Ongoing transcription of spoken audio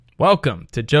Welcome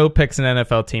to Joe Picks an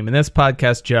NFL Team. In this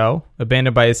podcast, Joe,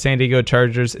 abandoned by his San Diego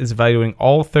Chargers, is evaluating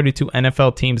all 32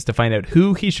 NFL teams to find out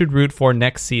who he should root for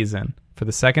next season. For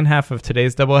the second half of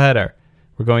today's doubleheader,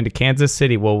 we're going to Kansas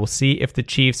City, where we'll see if the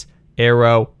Chiefs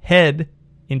arrow head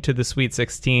into the Sweet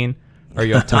 16 or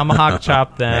you'll tomahawk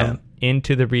chop them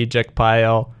into the reject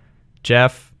pile.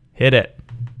 Jeff, hit it.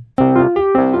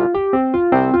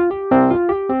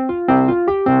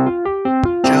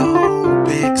 Joe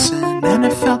picks an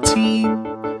NFL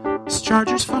team. His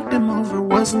Chargers fucked him over,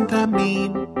 wasn't that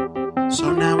mean?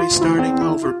 So now he's starting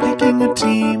over, picking a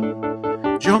team.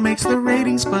 Joe makes the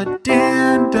ratings, but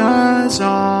Dan does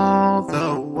all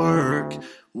the work.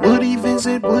 Would he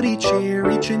visit, would he cheer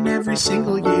each and every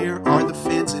single year? Are the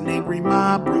fans an angry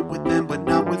mob? Root with them, but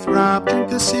not with Rob. Drink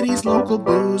the city's local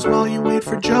booze while you wait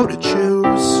for Joe to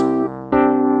choose.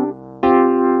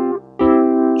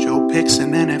 Joe picks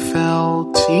an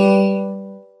NFL team.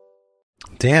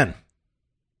 Dan,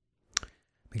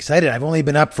 I'm excited. I've only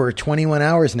been up for 21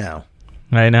 hours now.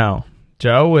 I know.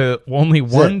 Joe, with only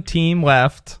one team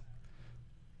left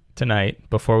tonight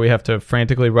before we have to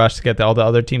frantically rush to get all the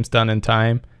other teams done in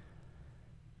time.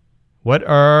 What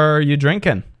are you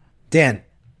drinking? Dan,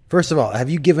 first of all,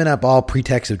 have you given up all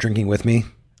pretext of drinking with me?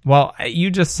 Well, you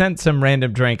just sent some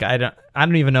random drink. I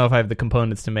don't even know if I have the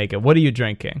components to make it. What are you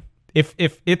drinking? If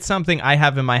it's something I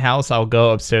have in my house, I'll go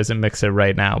upstairs and mix it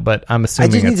right now, but I'm assuming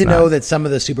I just need to not. know that some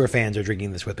of the super fans are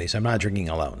drinking this with me, so I'm not drinking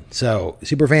alone. So,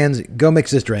 super fans, go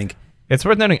mix this drink. It's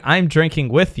worth noting I'm drinking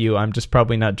with you. I'm just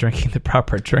probably not drinking the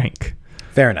proper drink.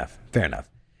 Fair enough.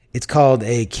 It's called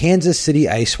a Kansas City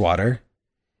Ice Water.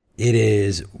 It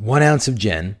is 1 ounce of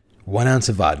gin, 1 ounce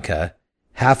of vodka,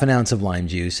 half an ounce of lime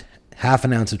juice, half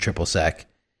an ounce of triple sec,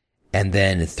 and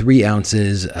then 3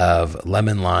 ounces of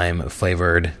lemon lime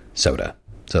flavored soda.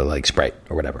 So like Sprite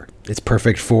or whatever. It's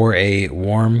perfect for a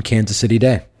warm Kansas City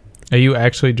day. Are you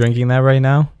actually drinking that right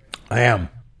now? I am.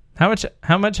 How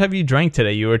much have you drank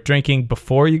today? You were drinking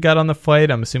before you got on the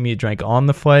flight. I'm assuming you drank on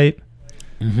the flight.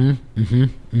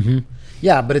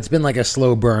 Yeah, but it's been like a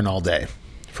slow burn all day,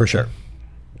 for sure.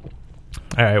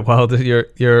 All right. Well,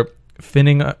 you're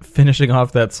finishing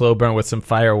off that slow burn with some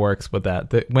fireworks with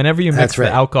that. Whenever you mix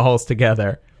the alcohols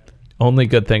together, only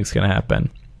good things can happen.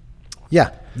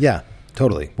 Yeah,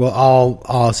 totally. Well,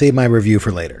 I'll save my review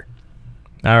for later.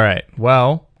 All right.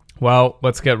 Well,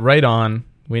 let's get right on.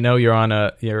 We know you're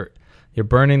on you're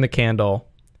burning the candle.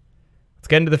 Let's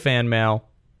get into the fan mail.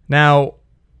 Now,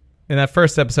 in that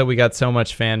first episode, we got so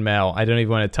much fan mail, I don't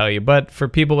even want to tell you. But for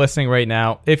people listening right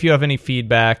now, if you have any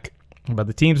feedback about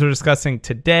the teams we're discussing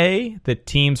today, the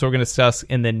teams we're going to discuss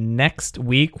in the next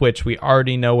week, which we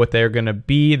already know what they're going to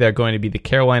be. They're going to be the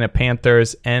Carolina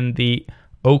Panthers and the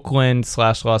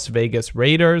Oakland/Las Vegas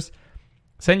Raiders.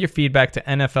 Send your feedback to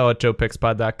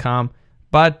NFL@joepickspod.com.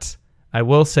 But I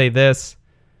will say this.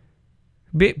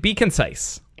 Be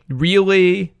concise.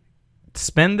 Really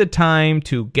spend the time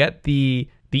to get the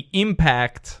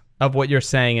impact of what you're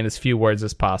saying in as few words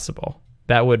as possible.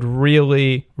 That would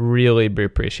really, really be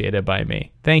appreciated by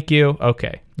me. Thank you.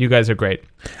 Okay. You guys are great.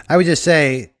 I would just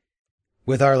say,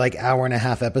 with our hour and a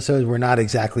half episodes, we're not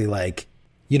exactly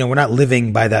we're not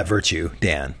living by that virtue,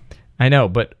 Dan. I know,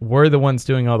 but we're the ones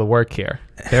doing all the work here.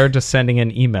 They're just sending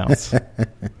in emails.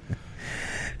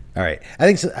 All right.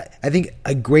 I think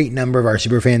a great number of our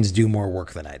super fans do more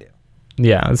work than I do.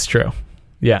 Yeah, that's true.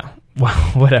 Yeah. Well,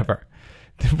 whatever.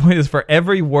 The point is, for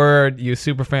every word you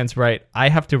super fans write, I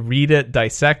have to read it,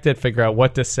 dissect it, figure out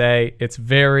what to say. It's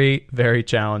very, very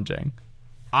challenging.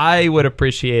 I would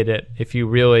appreciate it if you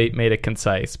really made it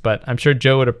concise, but I'm sure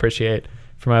Joe would appreciate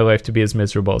for my life to be as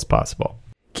miserable as possible.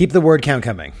 Keep the word count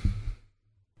coming.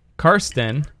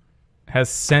 Karsten has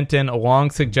sent in a long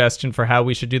suggestion for how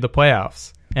we should do the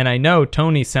playoffs. And I know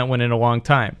Tony sent one in a long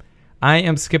time. I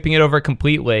am skipping it over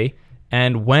completely.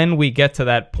 And when we get to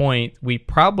that point,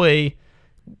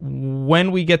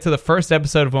 when we get to the first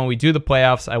episode of when we do the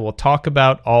playoffs, I will talk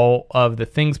about all of the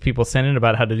things people sent in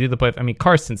about how to do the playoffs. I mean,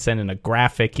 Karsten sent in a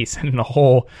graphic. He sent in he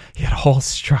had a whole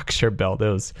structure built.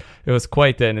 It was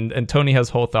quite then. And Tony has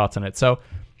whole thoughts on it. So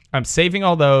I'm saving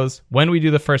all those when we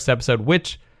do the first episode,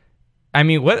 which, I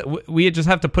mean, we just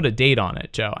have to put a date on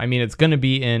it, Joe. I mean, it's going to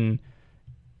be in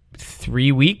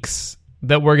 3 weeks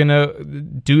that we're going to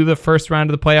do the first round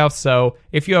of the playoffs. So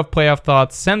if you have playoff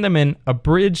thoughts, send them in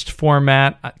abridged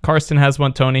format. Karsten has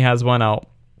one. Tony has one. I'll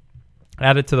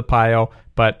add it to the pile.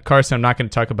 But Karsten, I'm not going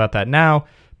to talk about that now.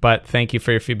 But thank you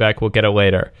for your feedback. We'll get it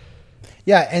later.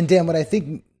 Yeah. And Dan, what I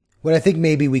think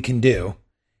maybe we can do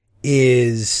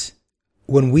is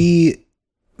when we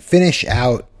finish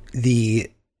out the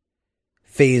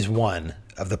phase 1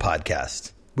 of the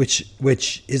podcast,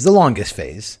 which is the longest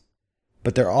phase,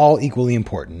 but they're all equally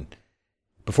important.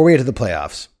 Before we get to the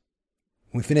playoffs,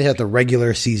 we finish out the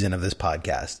regular season of this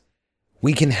podcast.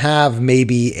 We can have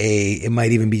maybe it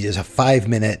might even be just a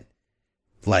 5-minute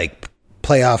like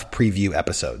playoff preview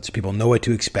episodes. People know what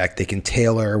to expect. They can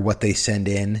tailor what they send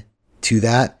in to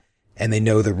that, and they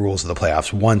know the rules of the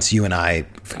playoffs once you and I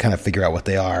kind of figure out what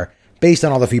they are based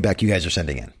on all the feedback you guys are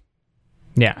sending in.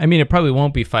 Yeah, I mean, it probably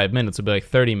won't be 5 minutes. It'll be like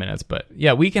 30 minutes. But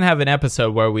yeah, we can have an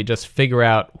episode where we just figure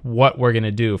out what we're going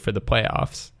to do for the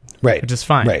playoffs. Right. Which is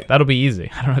fine. Right. That'll be easy.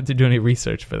 I don't have to do any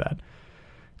research for that.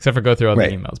 Except for go through all the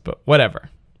emails. But whatever.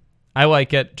 I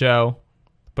like it, Joe.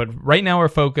 But right now our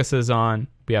focus is on,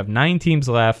 we have 9 teams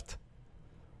left.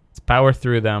 Let's power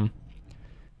through them.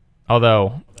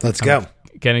 Although, let's go.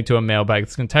 Getting to a mailbag.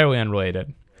 It's entirely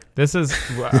unrelated. This is,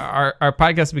 our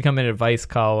podcast has become an advice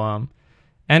column.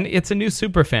 And it's a new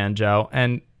superfan, Joe.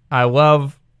 And I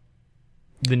love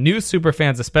the new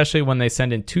superfans, especially when they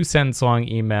send in 2-sentence long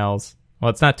emails. Well,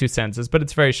 it's not 2 sentences, but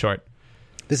it's very short.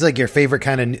 This is like your favorite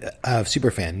kind of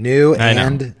superfan. New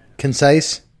and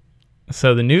concise.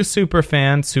 So the new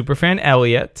superfan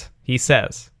Elliot, he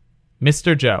says,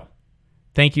 Mr. Joe,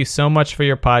 thank you so much for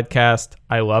your podcast.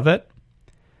 I love it.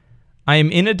 I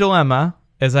am in a dilemma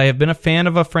as I have been a fan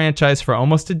of a franchise for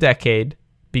almost a decade,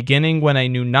 beginning when I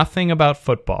knew nothing about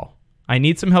football. I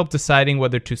need some help deciding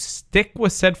whether to stick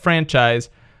with said franchise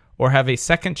or have a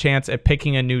second chance at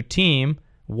picking a new team.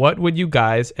 What would you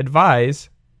guys advise?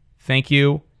 Thank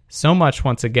you so much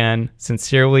once again.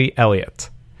 Sincerely, Elliot.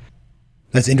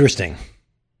 That's interesting.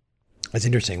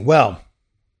 Well,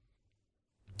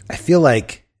 I feel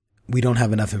like we don't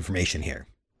have enough information here.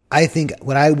 I think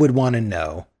what I would want to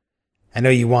know, I know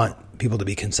you want people to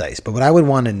be concise, but what I would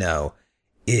want to know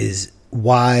is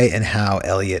why and how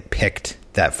Elliot picked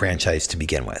that franchise to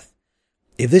begin with.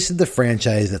 If this is the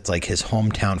franchise that's like his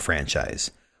hometown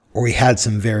franchise, or he had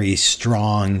some very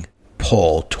strong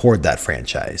pull toward that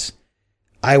franchise,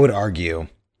 I would argue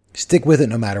stick with it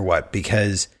no matter what,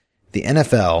 because the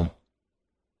NFL,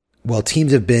 well,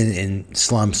 teams have been in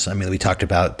slumps. I mean, we talked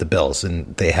about the Bills,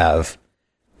 and they have,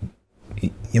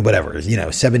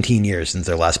 17 years since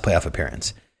their last playoff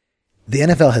appearance. The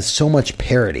NFL has so much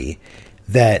parity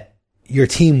that your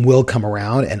team will come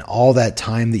around, and all that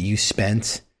time that you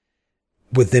spent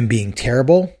with them being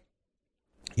terrible,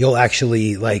 you'll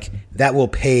actually that will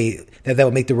pay, that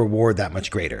will make the reward that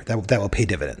much greater. That will pay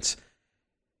dividends.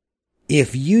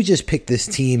 If you just pick this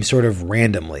team sort of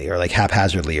randomly or like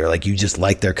haphazardly, or like you just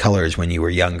liked their colors when you were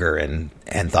younger and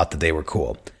thought that they were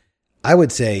cool, I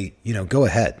would say, go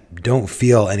ahead. Don't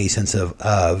feel any sense of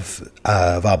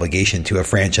obligation to a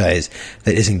franchise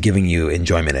that isn't giving you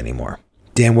enjoyment anymore.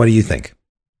 Dan, what do you think?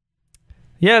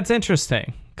 Yeah, it's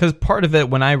interesting. Because part of it,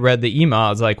 when I read the email, I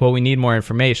was like, well, we need more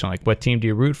information. Like, what team do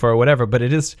you root for or whatever? But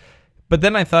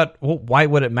then I thought, well, why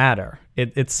would it matter?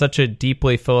 It's such a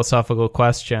deeply philosophical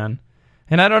question.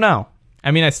 And I don't know.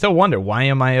 I mean, I still wonder, why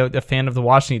am I a fan of the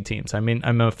Washington teams? I mean,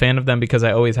 I'm a fan of them because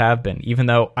I always have been, even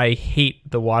though I hate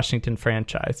the Washington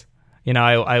franchise.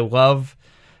 I love,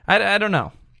 I don't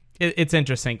know. It's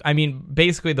interesting. I mean,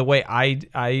 basically the way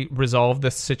I resolve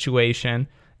this situation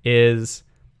is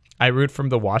I root from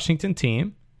the Washington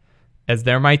team as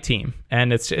they're my team.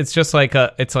 And it's just like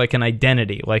it's like an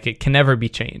identity. Like, it can never be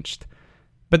changed.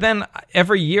 But then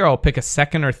every year I'll pick a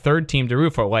second or third team to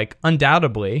root for. Like,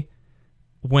 undoubtedly,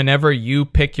 whenever you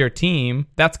pick your team,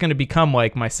 that's going to become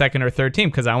like my second or third team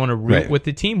because I want to root with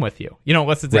the team with you.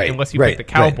 Unless you pick the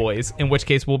Cowboys, in which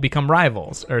case we'll become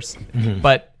rivals.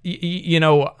 But,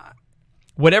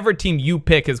 whatever team you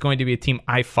pick is going to be a team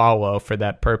I follow for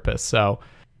that purpose. So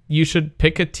you should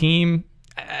pick a team.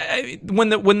 When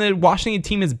the Washington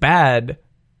team is bad,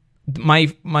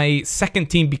 my second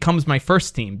team becomes my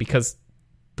first team because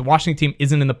the Washington team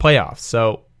isn't in the playoffs.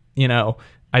 So,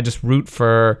 I just root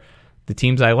for the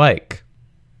teams I like.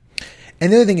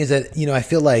 And the other thing is that, I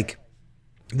feel like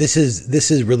this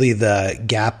is really the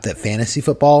gap that fantasy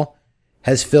football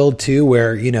has filled too,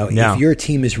 where, if your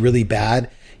team is really bad,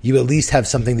 you at least have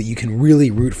something that you can really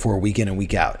root for week in and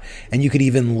week out. And you could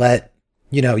even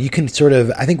you can sort of,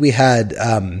 I think we had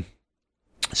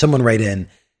someone write in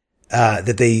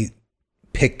that they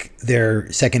pick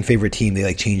their second favorite team.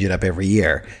 They change it up every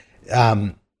year.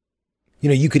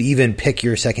 You could even pick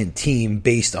your second team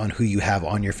based on who you have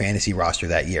on your fantasy roster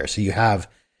that year. So you have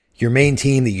your main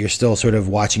team that you're still sort of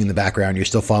watching in the background, you're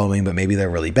still following, but maybe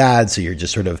they're really bad. So you're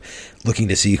just sort of looking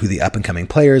to see who the up and coming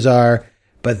players are.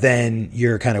 But then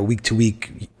your kind of week to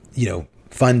week,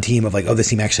 fun team of this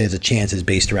team actually has a chance is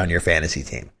based around your fantasy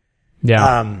team.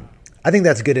 Yeah. I think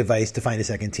that's good advice to find a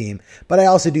second team. But I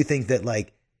also do think that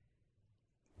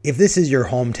if this is your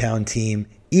hometown team,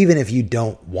 even if you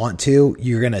don't want to,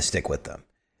 you're going to stick with them.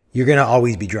 You're going to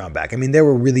always be drawn back. I mean, there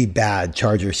were really bad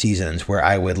Charger seasons where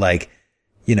I would like,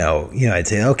 I'd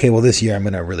say, okay, well, this year I'm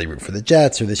going to really root for the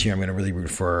Jets, or this year I'm going to really root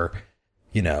for,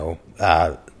 when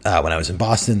I was in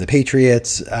Boston, the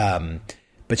Patriots.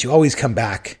 But you always come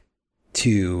back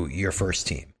to your first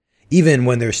team, even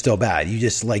when they're still bad. You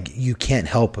just you can't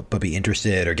help but be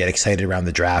interested or get excited around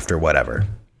the draft or whatever.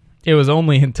 It was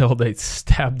only until they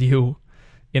stabbed you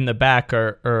in the back,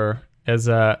 or as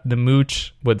the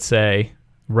mooch would say,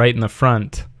 right in the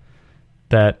front,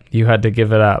 that you had to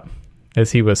give it up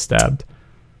as he was stabbed.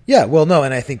 Yeah, well, no,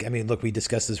 and I think, look, we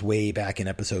discussed this way back in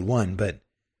episode 1, but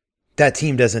that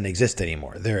team doesn't exist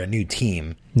anymore. They're a new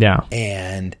team. Yeah.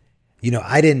 And,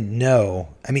 I didn't know.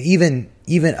 Even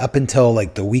up until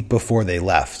the week before they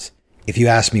left, if you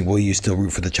asked me, will you still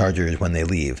root for the Chargers when they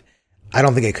leave? I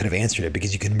don't think I could have answered it,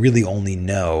 because you can really only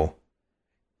know,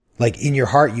 in your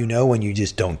heart, when you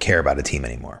just don't care about a team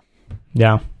anymore.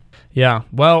 Yeah. Yeah.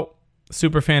 Well,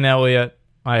 Superfan Elliot,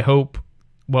 I hope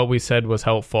what we said was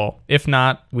helpful. If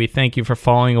not, we thank you for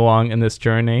following along in this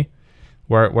journey.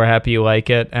 We're happy you like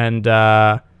it. And,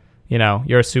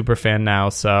 you're a super fan now,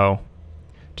 so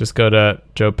just go to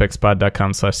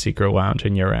joepickspod.com/secret lounge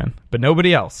and you're in. But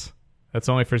nobody else. That's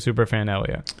only for Superfan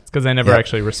Elliot. It's because I never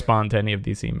actually respond to any of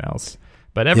these emails.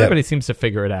 But everybody seems to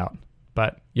figure it out.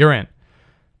 But you're in.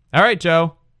 All right,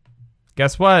 Joe.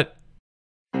 Guess what?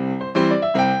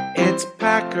 It's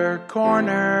Packer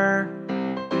Corner.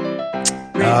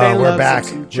 We're back.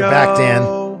 We're back,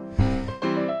 Dan.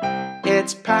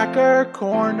 It's Packer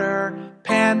Corner,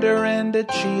 pandering to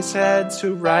cheeseheads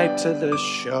who write to the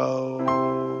show.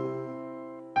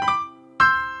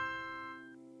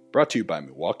 Brought to you by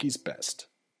Milwaukee's Best.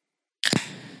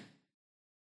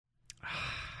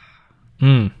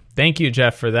 Thank you,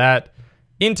 Jeff, for that.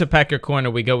 Into Packer Corner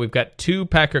we go. We've got 2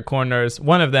 Packer Corners.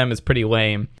 One of them is pretty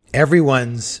lame.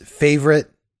 Everyone's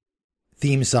favorite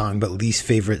theme song, but least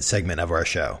favorite segment of our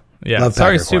show. Yeah, Love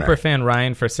sorry, Packer Corner. Superfan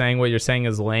Ryan, for saying what you're saying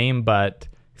is lame, but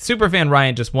Superfan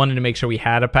Ryan just wanted to make sure we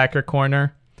had a Packer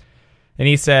Corner. And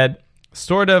he said,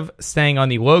 sort of staying on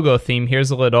the logo theme,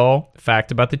 here's a little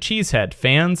fact about the Cheesehead.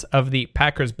 Fans of the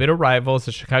Packers' bitter rivals,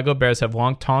 the Chicago Bears, have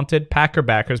long taunted Packer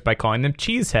backers by calling them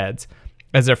Cheeseheads,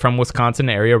 as they're from Wisconsin,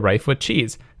 an area rife with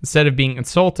cheese. Instead of being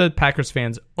insulted, Packers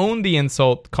fans owned the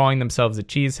insult, calling themselves the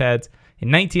Cheeseheads. In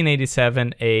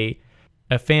 1987, a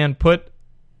fan put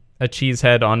a cheese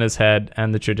head on his head,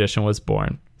 and the tradition was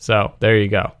born. So there you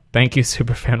go. Thank you,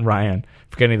 Superfan Ryan,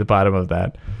 for getting to the bottom of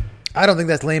that. I don't think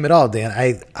that's lame at all, Dan.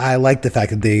 I like the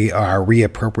fact that they are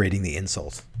reappropriating the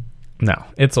insult. No,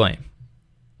 it's lame.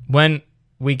 When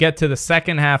we get to the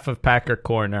second half of Packer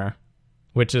Corner,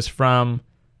 which is from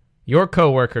your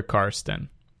coworker, Karsten,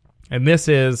 and this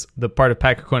is the part of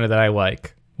Packer Corner that I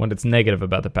like when it's negative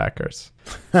about the Packers.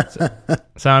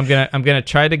 So I'm gonna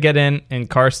try to get in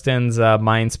Karsten's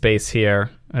mind space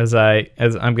here as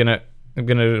I'm gonna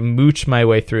mooch my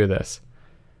way through this.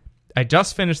 I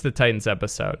just finished the Titans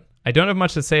episode. I don't have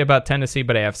much to say about Tennessee,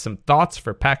 but I have some thoughts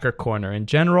for Packer Corner. In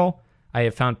general, I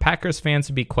have found Packers fans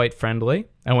to be quite friendly.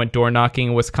 I went door knocking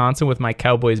in Wisconsin with my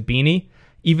Cowboys beanie.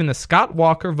 Even the Scott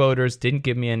Walker voters didn't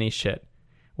give me any shit.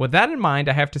 With that in mind,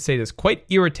 I have to say it is quite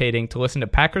irritating to listen to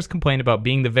Packers complain about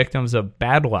being the victims of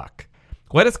bad luck.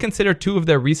 Let us consider 2 of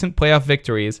their recent playoff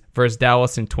victories versus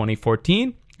Dallas in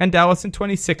 2014 and Dallas in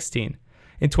 2016.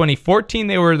 In 2014,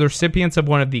 they were the recipients of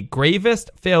one of the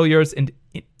gravest failures in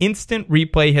instant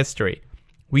replay history.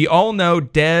 We all know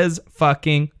Dez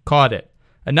fucking caught it.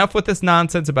 Enough with this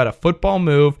nonsense about a football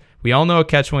move. We all know a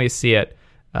catch when we see it.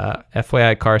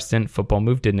 FYI, Karsten, football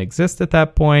move didn't exist at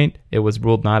that point. It was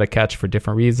ruled not a catch for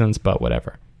different reasons, but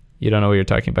whatever. You don't know what you're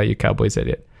talking about, you Cowboys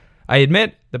idiot. I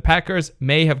admit the Packers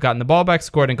may have gotten the ball back,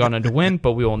 scored, and gone on to win,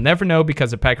 but we will never know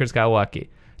because the Packers got lucky.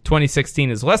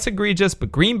 2016 is less egregious,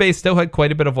 but Green Bay still had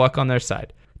quite a bit of luck on their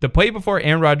side. The play before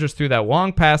Aaron Rodgers threw that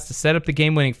long pass to set up the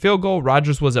game-winning field goal,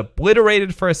 Rodgers was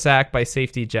obliterated for a sack by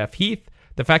safety Jeff Heath.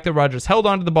 The fact that Rodgers held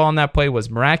onto the ball on that play was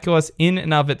miraculous in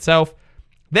and of itself.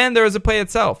 Then there was the play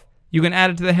itself. You can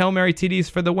add it to the Hail Mary TDs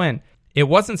for the win. It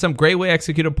wasn't some great way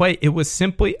executed play. It was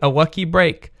simply a lucky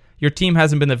break. Your team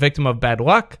hasn't been the victim of bad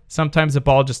luck. Sometimes the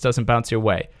ball just doesn't bounce your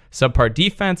way. Subpar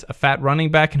defense, a fat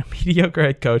running back, and a mediocre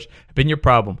head coach have been your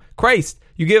problem. Christ,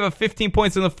 you gave up 15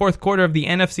 points in the fourth quarter of the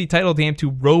NFC title game to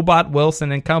Robot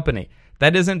Wilson and company.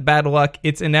 That isn't bad luck,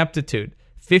 it's ineptitude.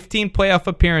 15 playoff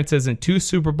appearances and 2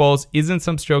 Super Bowls isn't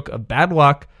some stroke of bad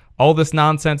luck. All this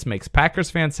nonsense makes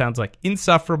Packers fans sound like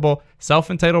insufferable,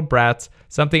 self-entitled brats,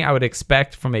 something I would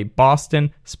expect from a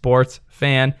Boston sports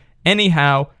fan.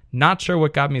 Anyhow, not sure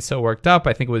what got me so worked up.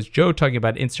 I think it was Joe talking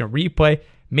about instant replay.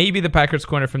 maybe the Packers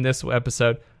corner from this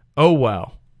episode. Oh,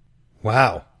 well.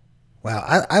 Wow.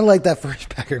 I like that first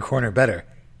Packer corner better.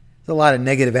 There's a lot of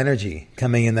negative energy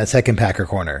coming in that second Packer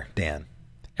corner, Dan.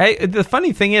 Hey, the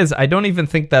funny thing is, I don't even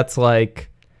think that's like,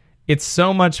 it's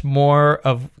so much more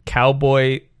of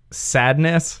Cowboy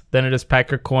sadness than it is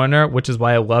Packer corner, which is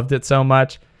why I loved it so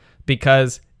much.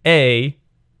 Because the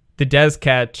Dez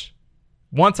catch,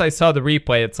 once I saw the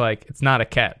replay, it's like, it's not a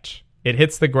catch. It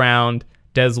hits the ground,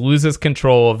 Dez loses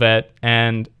control of it,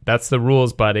 and that's the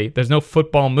rules, buddy. There's no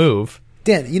football move.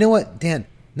 Dan, you know what? Dan,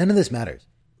 none of this matters.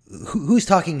 Who's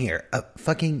talking here? A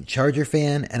fucking Charger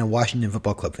fan and a Washington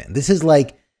Football Club fan. This is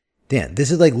like, Dan,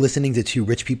 this is like listening to two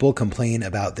rich people complain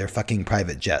about their fucking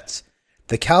private jets.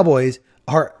 The Cowboys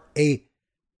are a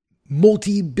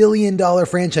multi-billion-dollar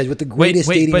franchise with the greatest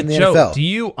stadium in the Joe, NFL. Do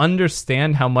you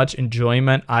understand how much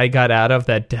enjoyment I got out of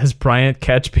that Dez Bryant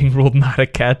catch being ruled not a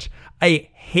catch? I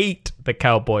hate the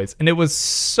Cowboys, and it was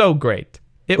so great.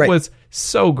 It was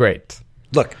so great.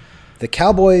 Look, the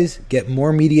Cowboys get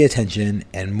more media attention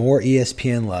and more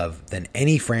ESPN love than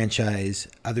any franchise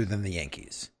other than the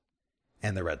Yankees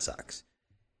and the Red Sox.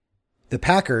 The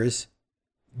Packers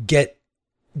get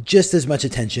just as much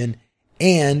attention,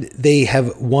 and they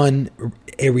have won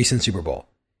a recent Super Bowl.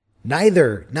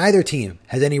 Neither team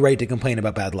has any right to complain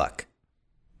about bad luck.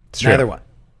 Neither one.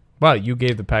 Well, you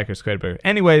gave the Packers credit.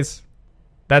 Anyways,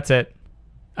 that's it.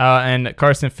 And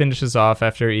Carson finishes off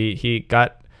after he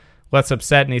got less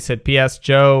upset, and he said, P.S.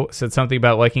 Joe said something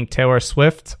about liking Taylor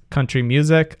Swift country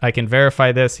music. I can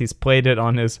verify this. He's played it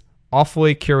on his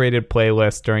awfully curated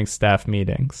playlist during staff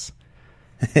meetings.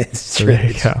 It's true. There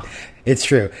you go. It's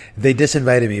true. They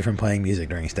disinvited me from playing music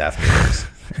during staff meetings.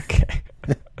 Okay.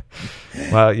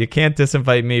 Well, you can't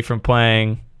disinvite me from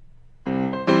playing.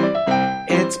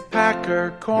 It's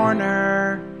Packer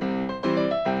Corner.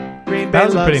 Green Bay That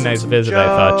was a pretty loves nice some visit, I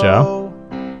thought, Joe.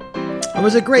 It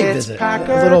was a great visit.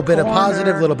 A little bit of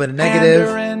positive, a little bit of negative.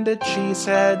 Pander and the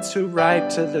cheeseheads who write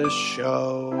to the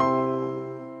show.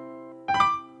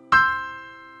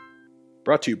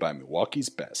 Brought to you by Milwaukee's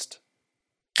Best.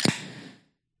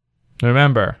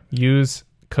 Remember, use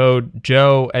code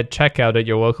Joe at checkout at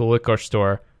your local liquor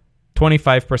store.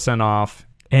 25% off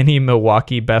any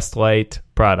Milwaukee Best Light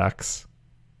products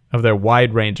of their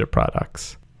wide range of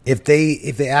products. If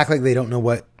they act like they don't know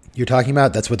what you're talking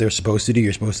about, that's what they're supposed to do.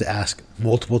 You're supposed to ask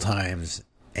multiple times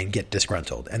and get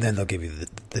disgruntled, and then they'll give you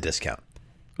the discount.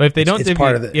 But if they don't, give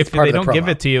promo.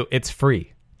 it to you, it's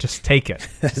free. Just take it.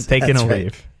 Take it and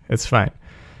leave. It's fine.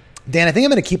 Dan, I think I'm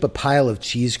going to keep a pile of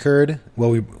cheese curd while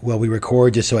we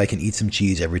record, just so I can eat some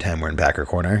cheese every time we're in Packer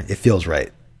Corner. It feels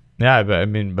right. Yeah, I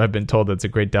mean, I've been told it's a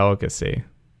great delicacy.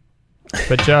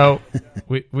 But Joe,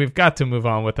 we've got to move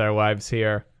on with our lives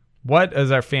here. What is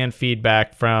our fan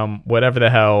feedback from whatever the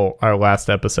hell our last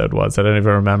episode was? I don't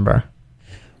even remember.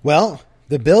 Well,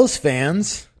 the Bills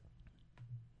fans.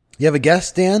 You have a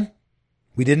guess, Dan?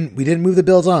 We didn't move the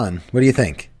Bills on. What do you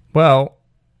think? Well,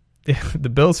 the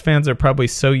Bills fans are probably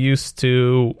so used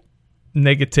to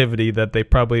negativity that they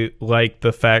probably like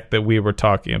the fact that we were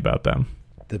talking about them.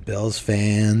 The Bills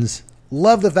fans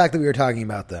love the fact that we were talking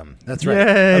about them. That's right.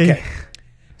 Yay. Okay.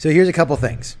 So here's a couple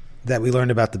things that we learned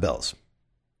about the Bills.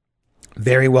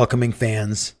 Very welcoming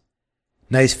fans.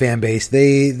 Nice fan base.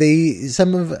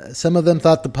 Some of them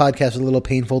thought the podcast was a little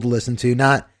painful to listen to,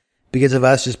 not because of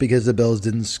us, just because the Bills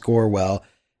didn't score well.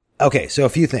 Okay, so a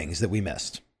few things that we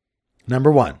missed.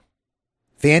 Number one,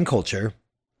 fan culture.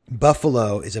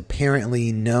 Buffalo is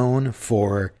apparently known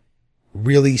for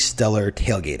really stellar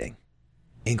tailgating,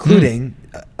 including,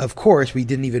 of course, we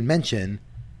didn't even mention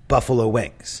Buffalo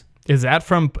wings. Is that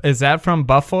from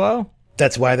Buffalo?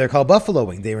 That's why they're called Buffalo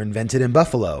wings. They were invented in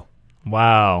Buffalo.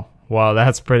 Wow,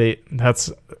 that's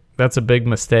a big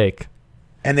mistake.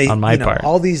 And they, on my part,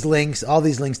 all these links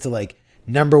to like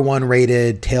number one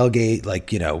rated tailgate, like,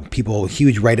 people,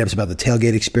 huge write-ups about the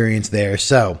tailgate experience there.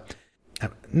 So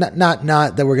not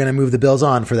that we're going to move the Bills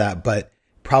on for that, but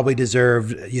probably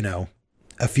deserved,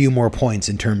 a few more points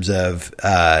in terms of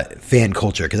fan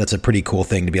culture, because that's a pretty cool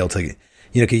thing to be able to,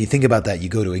 can you think about that? You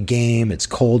go to a game, it's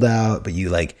cold out, but you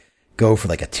like go for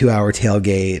like a 2-hour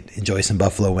tailgate, enjoy some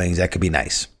Buffalo wings. That could be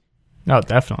nice. Oh,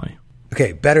 definitely.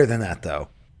 Okay, better than that though.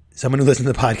 Someone who listens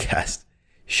to the podcast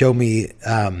showed me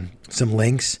some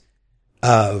links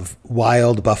of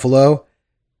wild buffalo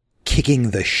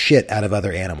kicking the shit out of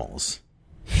other animals.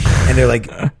 And they're like,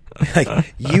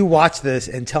 you watch this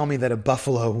and tell me that a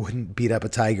buffalo wouldn't beat up a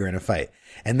tiger in a fight.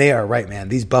 And they are right, man.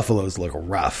 These buffaloes look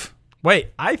rough. Wait,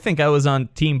 I think I was on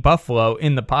Team Buffalo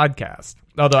in the podcast.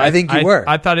 Although I think you were.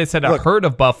 I thought it said a herd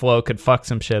of buffalo could fuck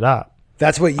some shit up.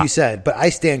 That's what you said, but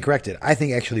I stand corrected. I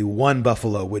think actually one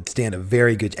buffalo would stand a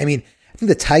very good. I mean, I think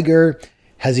the tiger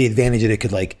has the advantage that it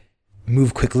could like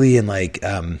move quickly and like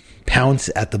pounce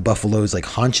at the buffalo's like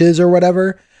haunches or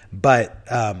whatever. But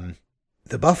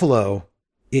the buffalo,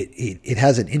 it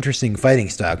has an interesting fighting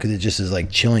style because it just is like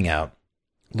chilling out,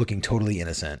 looking totally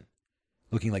innocent,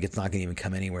 looking like it's not going to even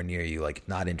come anywhere near you, like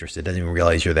not interested, doesn't even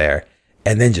realize you're there,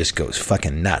 and then just goes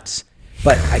fucking nuts.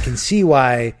 But I can see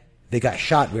why they got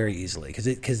shot very easily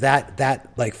because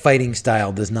that like fighting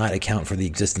style does not account for the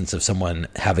existence of someone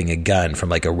having a gun from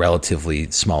like a relatively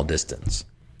small distance.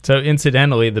 So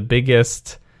incidentally, the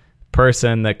biggest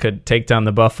person that could take down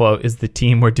the buffalo is the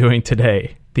team we're doing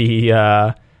today.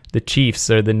 The Chiefs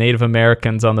or the Native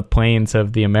Americans on the plains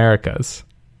of the Americas.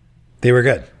 They were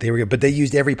good. But they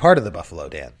used every part of the buffalo,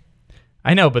 Dan.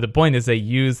 I know, but the point is they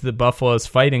used the buffalo's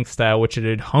fighting style, which it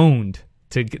had honed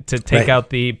to take out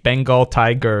the Bengal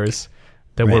tigers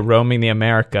that were roaming the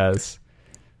Americas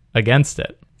against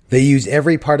it. They used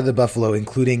every part of the buffalo,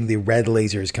 including the red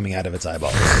lasers coming out of its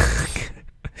eyeballs.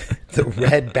 The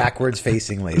red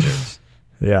backwards-facing lasers.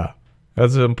 Yeah,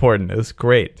 that's important. It was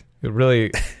great. It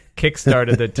really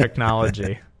kickstarted the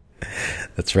technology.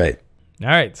 That's right. All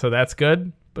right, so that's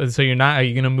good. But so are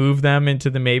you going to move them into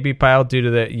the maybe pile due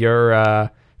to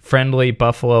your friendly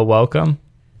buffalo welcome?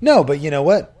 No, but you know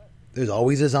what? There's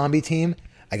always a zombie team.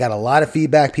 I got a lot of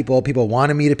feedback. People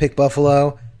wanted me to pick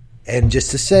buffalo, and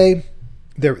just to say,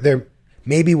 there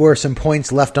maybe were some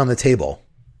points left on the table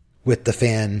with the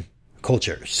fan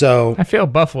culture. So I feel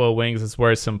buffalo wings is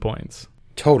worth some points.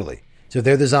 Totally. So if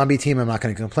they're the zombie team, I'm not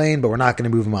going to complain, but we're not going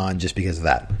to move them on just because of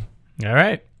that. All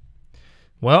right.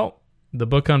 Well, the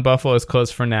book on buffalo is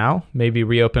closed for now. Maybe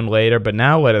reopen later, but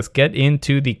now let us get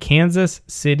into the Kansas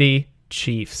City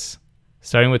Chiefs,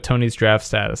 starting with Tony's draft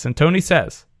status. And Tony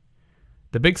says,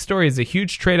 the big story is a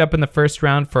huge trade up in the first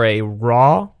round for a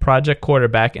raw project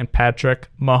quarterback in Patrick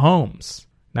Mahomes.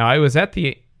 Now, I was at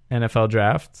the NFL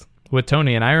draft with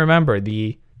Tony, and I remember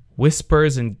the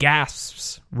whispers and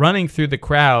gasps running through the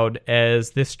crowd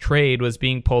as this trade was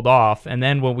being pulled off. And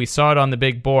then when we saw it on the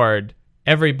big board,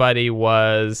 everybody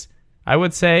was, I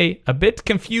would say, a bit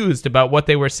confused about what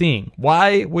they were seeing.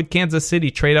 Why would Kansas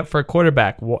City trade up for a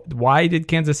quarterback? Why did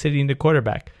Kansas City need a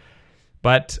quarterback?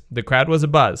 But the crowd was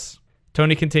abuzz.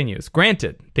 Tony continues,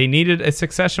 granted, they needed a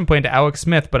succession plan to Alex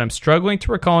Smith, but I'm struggling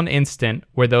to recall an instant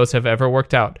where those have ever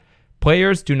worked out.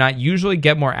 Players do not usually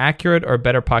get more accurate or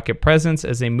better pocket presence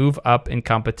as they move up in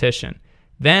competition.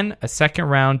 Then a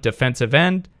second-round defensive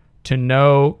end to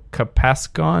Tanoh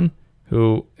Kpassagnon,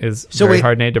 who is very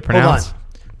hard name to pronounce.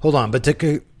 Hold on. But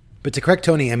to correct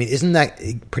Tony, I mean, isn't that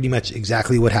pretty much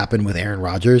exactly what happened with Aaron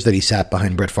Rodgers, that he sat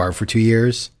behind Brett Favre for 2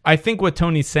 years? I think what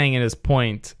Tony's saying in his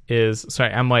point is,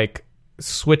 sorry, I'm like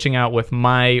switching out with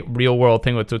my real-world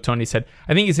thing with what Tony said.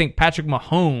 I think he's saying Patrick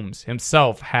Mahomes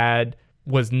himself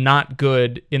was not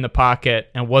good in the pocket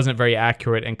and wasn't very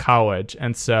accurate in college.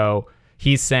 And so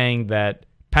he's saying that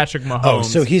Patrick Mahomes... Oh,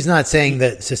 so he's not saying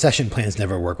that succession plans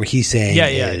never work. What he's saying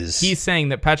is... He's saying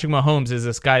that Patrick Mahomes is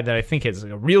this guy that I think has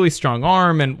a really strong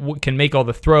arm and can make all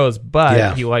the throws,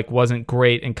 but he wasn't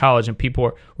great in college, and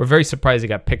people were very surprised he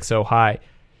got picked so high.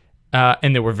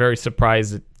 And they were very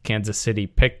surprised that Kansas City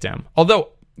picked him. Although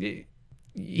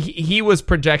he was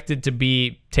projected to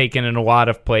be taken in a lot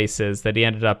of places that he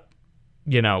ended up,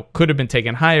 could have been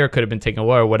taken higher, could have been taken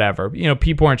lower, whatever.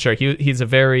 People weren't sure. He's a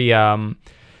very...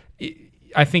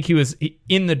 I think he was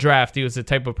in the draft. He was the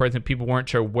type of person people weren't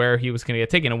sure where he was going to get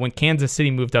taken. And when Kansas City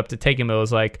moved up to take him, it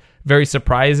was like very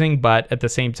surprising. But at the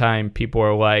same time, people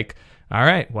were like, all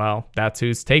right, well, that's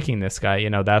who's taking this guy.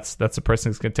 That's the person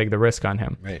who's going to take the risk on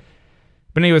him. Right.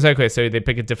 But anyways, okay, so they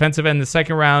pick a defensive end in the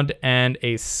second round and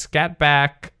a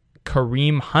scatback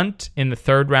Kareem Hunt in the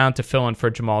third round to fill in for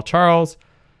Jamal Charles.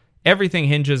 Everything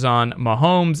hinges on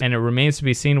Mahomes, and it remains to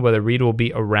be seen whether Reid will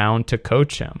be around to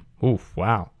coach him. Oof,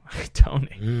 wow.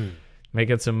 Tony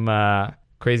making some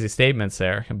crazy statements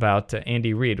there about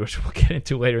Andy Reid, which we'll get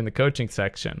into later in the coaching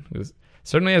section, who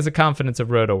certainly has the confidence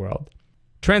of Roto-World.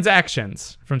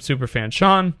 Transactions from Superfan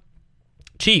Sean.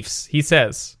 Chiefs, he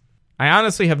says, I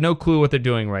honestly have no clue what they're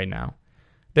doing right now.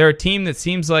 They're a team that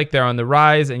seems like they're on the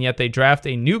rise, and yet they draft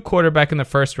a new quarterback in the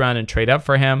first round and trade up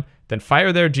for him, then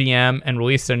fire their GM and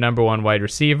release their number one wide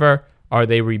receiver. Are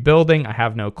they rebuilding? I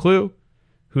have no clue.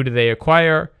 Who do they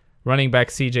acquire? Running back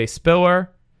C.J.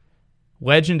 Spiller.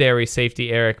 Legendary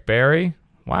safety Eric Berry.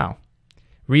 Wow.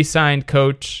 Re-signed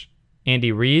coach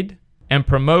Andy Reid. And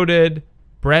promoted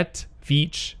Brett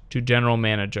Veach to general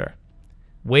manager.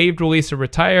 Waived, released, or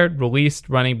retired. Released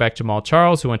running back Jamal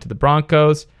Charles, who went to the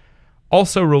Broncos.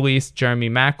 Also released Jeremy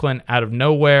Maclin out of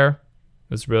nowhere.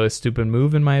 was a really stupid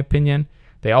move, in my opinion.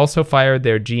 They also fired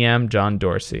their GM, John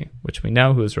Dorsey, which we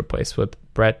know, who was replaced with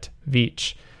Brett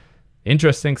Veach.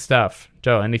 Interesting stuff.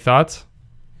 Joe, any thoughts?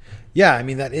 Yeah, I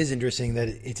mean, that is interesting that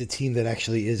it's a team that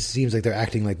actually seems like they're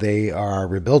acting like they are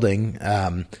rebuilding.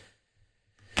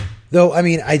 Though, I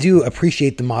mean, I do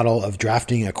appreciate the model of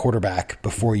drafting a quarterback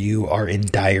before you are in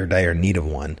dire need of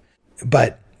one.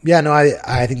 But yeah, no,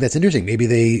 I think that's interesting. Maybe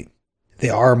they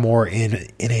are more in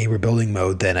a rebuilding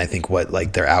mode than I think what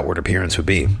like their outward appearance would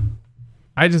be.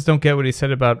 I just don't get what he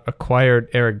said about acquired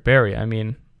Eric Berry. I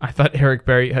mean, I thought Eric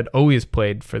Berry had always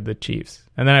played for the Chiefs.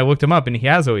 And then I looked him up and he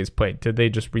has always played. Did they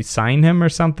just re-sign him or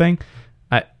something?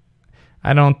 I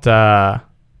don't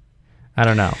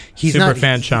know.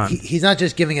 Fan Sean. He's not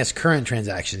just giving us current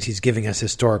transactions. He's giving us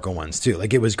historical ones too.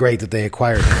 Like, it was great that they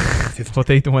acquired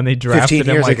him when they drafted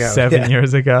him like 7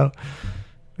 years ago.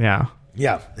 Yeah.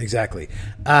 Yeah, exactly.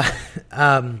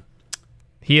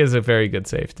 He is a very good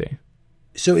safety.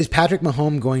 So is Patrick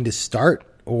Mahomes going to start,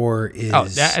 or is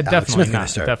Alex Smith going to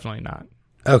start? Definitely not.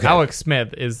 Okay. Alex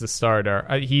Smith is the starter.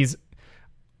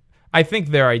 I think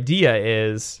their idea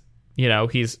is,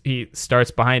 he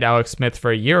starts behind Alex Smith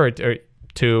for a year or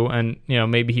two, and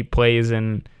maybe he plays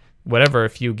in a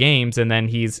few games, and then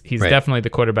he's right. Definitely the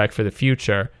quarterback for the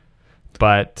future.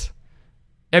 But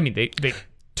I mean, they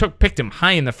picked him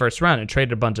high in the first round and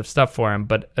traded a bunch of stuff for him,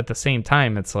 but at the same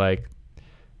time, it's like,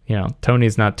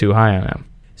 Tony's not too high on him.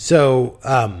 So,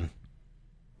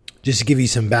 just to give you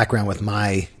some background with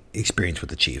my experience with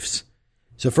the Chiefs.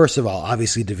 So first of all,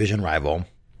 obviously division rival.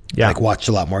 Yeah. Like, watched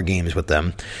a lot more games with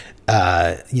them,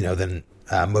 than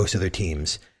most other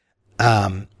teams.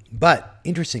 But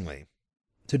interestingly,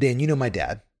 so Dan, my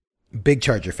dad, big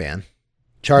Charger fan.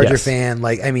 Fan,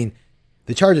 like, I mean,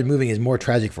 the Chargers moving is more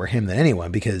tragic for him than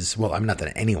anyone because, well, I'm not than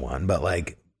anyone, but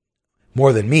like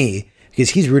more than me, because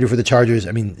he's rooted for the Chargers,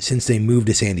 I mean, since they moved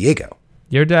to San Diego.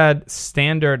 Your dad,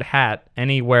 standard hat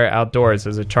anywhere outdoors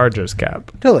is a Chargers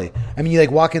cap. Totally. I mean, you like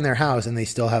walk in their house and they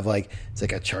still have like, it's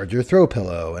like a Charger throw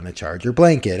pillow and a Charger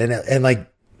blanket. And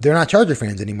like, they're not Charger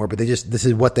fans anymore, but this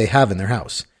is what they have in their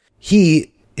house.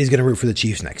 He is going to root for the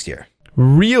Chiefs next year.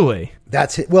 Really?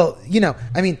 That's it. Well,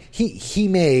 I mean,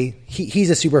 he's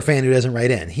a super fan who doesn't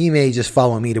write in. He may just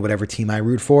follow me to whatever team I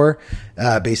root for,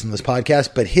 based on this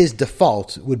podcast, but his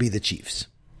default would be the Chiefs.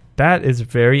 That is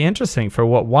very interesting. For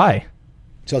what? Why?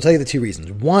 So I'll tell you the two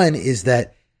reasons. One is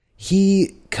that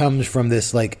he comes from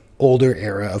this like older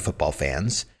era of football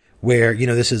fans where,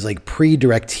 this is like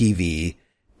pre-DirecTV,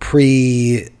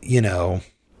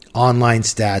 online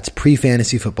stats,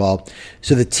 pre-fantasy football.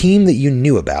 So the team that you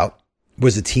knew about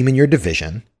was the team in your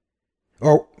division,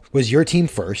 or was your team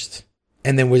first,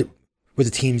 and then was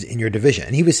the teams in your division.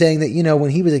 And he was saying that,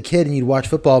 when he was a kid and you'd watch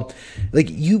football, like,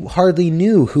 you hardly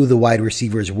knew who the wide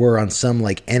receivers were on some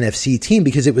like NFC team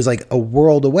because it was like a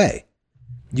world away.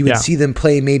 You would see them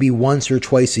play maybe once or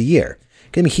twice a year.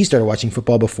 I mean, he started watching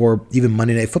football before even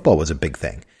Monday Night Football was a big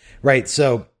thing, right?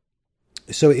 So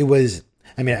it was,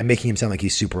 I mean, I'm making him sound like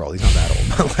he's super old. He's not that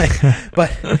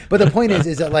old, but the point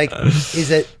is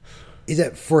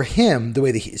that for him, the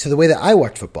way that I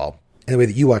watch football and the way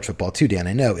that you watch football too, Dan,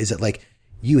 I know, is that like,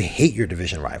 you hate your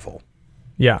division rival.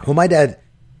 Yeah. Well, my dad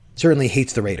certainly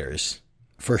hates the Raiders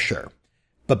for sure,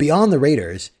 but beyond the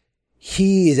Raiders,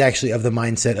 he is actually of the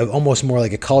mindset of almost more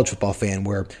like a college football fan,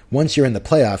 where once you're in the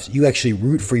playoffs, you actually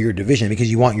root for your division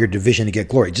because you want your division to get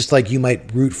glory. Just like you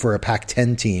might root for a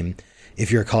Pac-10 team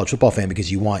if you're a college football fan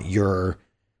because you want your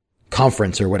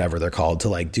conference or whatever they're called to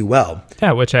like do well.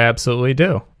 Yeah, which I absolutely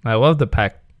do. I love the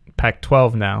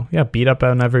Pac-12 now. Yeah, beat up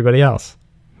on everybody else.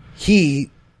 He,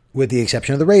 with the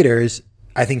exception of the Raiders,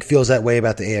 I think feels that way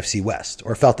about the AFC West,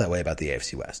 or felt that way about the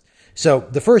AFC West. So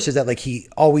the first is that like he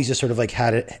always just sort of like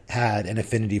had an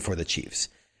affinity for the Chiefs,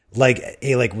 like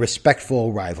a like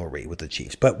respectful rivalry with the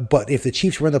Chiefs. But if the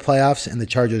Chiefs were in the playoffs and the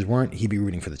Chargers weren't, he'd be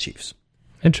rooting for the Chiefs.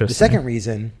 Interesting. The second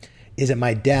reason is that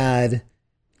my dad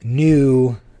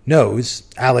knows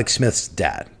Alex Smith's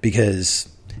dad, because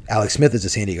Alex Smith is a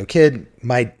San Diego kid.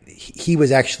 He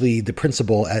was actually the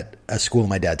principal at a school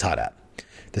my dad taught at,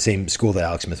 the same school that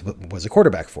Alex Smith was a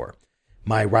quarterback for,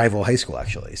 my rival high school,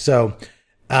 actually. So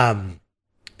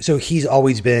he's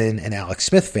always been an Alex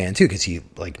Smith fan too, because he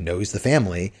like knows the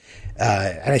family.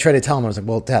 And I tried to tell him, I was like,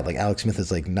 well, Dad, like Alex Smith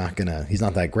is like he's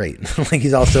not that great. Like,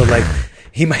 he's also like,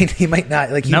 he might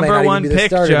not like, he number might not one even be the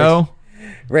pick, starter. Joe.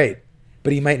 Right.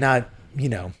 But he might not, who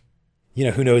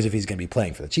knows if he's going to be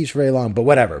playing for the Chiefs for very long, but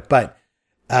whatever. But,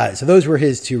 so those were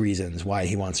his two reasons why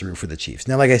he wants to root for the Chiefs.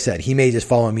 Now, like I said, he may just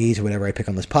follow me to whatever I pick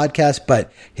on this podcast,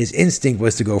 but his instinct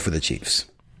was to go for the Chiefs.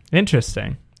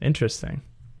 Interesting.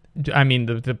 I mean,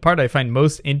 the part I find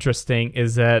most interesting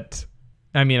is that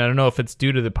I mean, I don't know if it's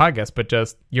due to the podcast, but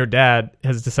just your dad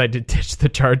has decided to ditch the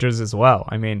Chargers as well.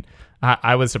 I mean,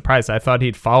 I was surprised. I thought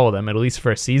he'd follow them at least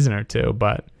for a season or two,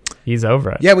 but he's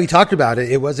over it. Yeah, we talked about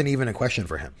it. It wasn't even a question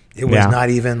for him. It was not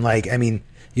even like, I mean,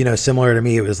 similar to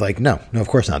me, it was like, no, of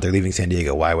course not. They're leaving San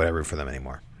Diego. Why would I root for them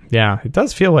anymore? Yeah, it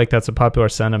does feel like that's a popular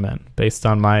sentiment based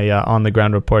on my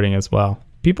on-the-ground reporting as well.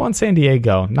 People in San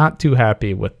Diego not too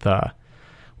happy with the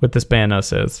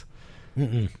Spanos is.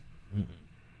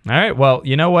 All right, well,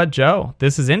 you know what, Joe?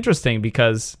 This is interesting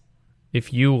because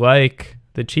if you like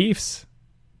the Chiefs,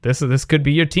 this could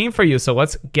be your team for you. So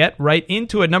let's get right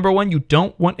into it. Number one, you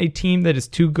don't want a team that is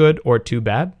too good or too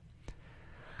bad.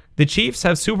 The Chiefs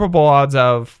have Super Bowl odds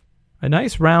of a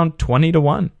nice round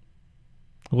 20-1.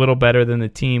 A little better than the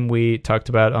team we talked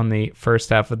about on the first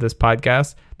half of this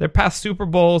podcast. Their past Super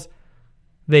Bowls,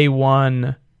 they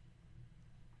won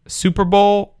Super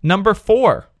Bowl number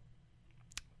 4.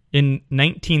 In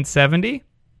 1970,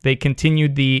 they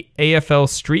continued the AFL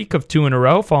streak of 2 in a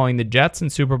row following the Jets in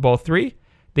Super Bowl III.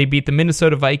 They beat the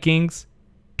Minnesota Vikings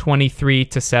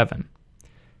 23-7.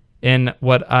 In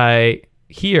what I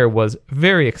hear was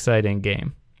very exciting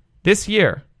game. This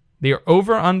year, their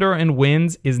over-under in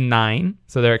wins is 9,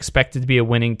 so they're expected to be a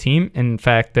winning team. In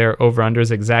fact, their over-under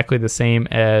is exactly the same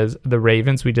as the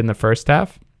Ravens we did in the first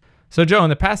half. So, Joe, in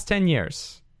the past 10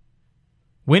 years,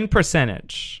 win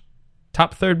percentage,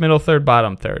 top third, middle third,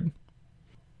 bottom third.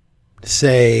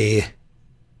 Say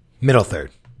middle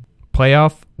third.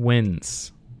 Playoff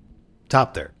wins.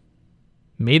 Top third.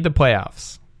 Made the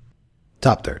playoffs.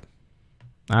 Top third.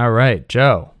 All right,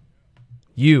 Joe.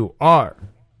 You are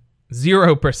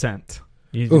 0%.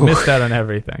 You missed out on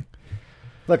everything.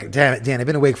 Look, Dan, I've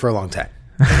been awake for a long time.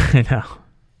 I know.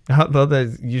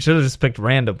 Although you should have just picked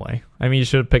randomly. I mean, you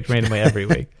should have picked randomly every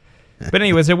week. But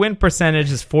anyways, their win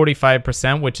percentage is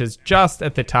 45%, which is just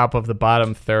at the top of the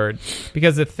bottom third.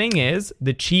 Because the thing is,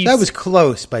 the Chiefs... That was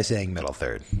close by saying middle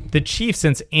third. The Chiefs,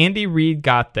 since Andy Reid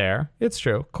got there, it's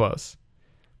true, close.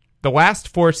 The last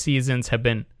 4 seasons have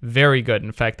been very good.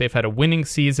 In fact, they've had a winning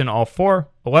season all 4,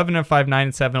 11-5,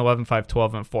 9-7, 11-5,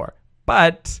 12-4.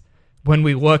 But when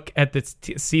we look at the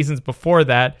seasons before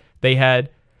that, they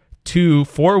had 2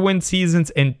 4-win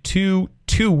seasons and 2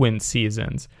 2-win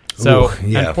seasons. So,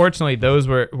 Unfortunately, those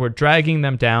were dragging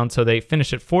them down, so they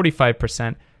finished at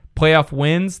 45%. Playoff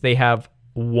wins, they have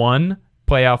 1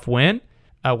 playoff win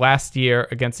last year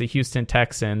against the Houston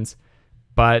Texans,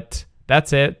 but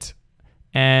that's it.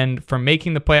 And for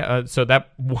making the play, so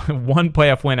that 1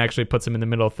 playoff win actually puts them in the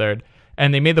middle third.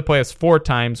 And they made the playoffs 4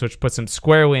 times, which puts them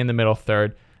squarely in the middle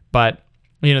third. But,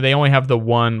 they only have the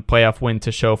 1 playoff win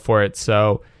to show for it,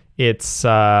 so it's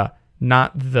not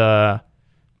the...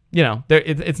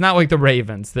 it's not like the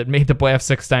Ravens that made the playoffs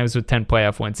 6 times with 10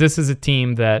 playoff wins. This is a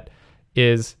team that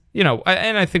is,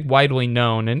 and I think widely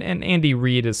known, and Andy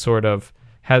Reid is sort of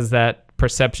has that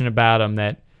perception about him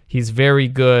that he's very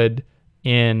good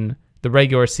in the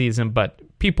regular season, but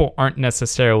people aren't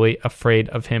necessarily afraid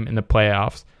of him in the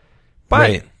playoffs. But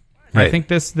right. I think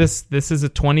this is a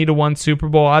 20-1 Super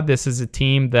Bowl odd. This is a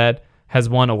team that has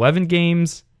won 11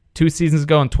 games 2 seasons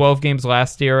ago and 12 games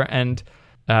last year, and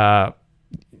what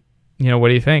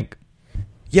do you think?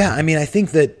 Yeah, I mean, I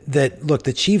think that look,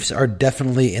 the Chiefs are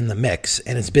definitely in the mix,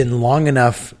 and it's been long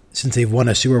enough since they've won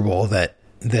a Super Bowl that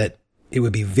it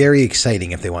would be very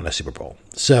exciting if they won a Super Bowl.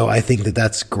 So I think that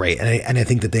that's great, and I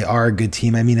think that they are a good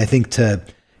team. I mean, I think to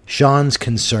Sean's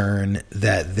concern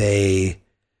that they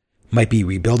might be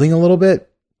rebuilding a little bit,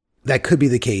 that could be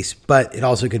the case, but it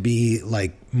also could be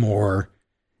like more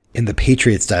in the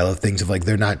Patriot style of things, of like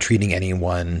they're not treating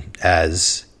anyone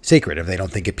as sacred. If they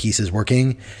don't think a piece is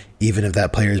working, even if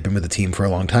that player has been with the team for a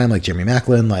long time, like Jeremy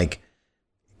Maclin, like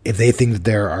if they think that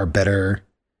there are better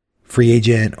free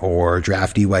agent or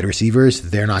drafty wide receivers,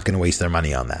 they're not going to waste their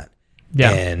money on that.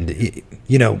 Yeah. And,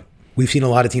 we've seen a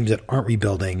lot of teams that aren't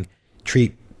rebuilding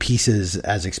treat pieces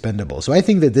as expendable. So I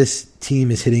think that this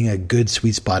team is hitting a good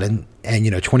sweet spot, and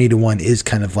 20-1 is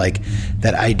kind of like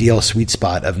that ideal sweet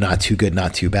spot of not too good,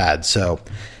 not too bad. So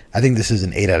I think this is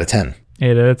an 8 out of 10.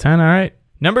 8 out of 10. All right.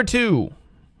 Number 2,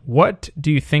 what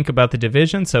do you think about the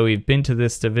division? So we've been to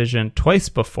this division twice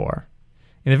before.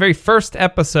 In the very first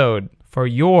episode for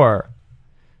your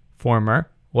former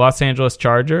Los Angeles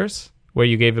Chargers, where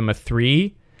you gave them a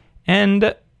 3,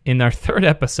 and in our third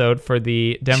episode for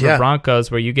the Denver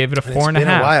Broncos, where you gave it a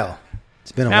 4.5.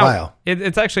 It's been a while.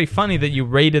 It's actually funny that you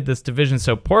rated this division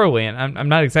so poorly, and I'm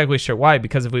not exactly sure why,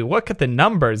 because if we look at the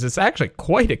numbers, it's actually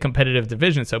quite a competitive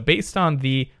division. So based on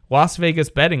the Las Vegas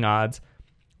betting odds,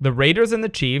 the Raiders and the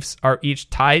Chiefs are each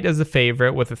tied as a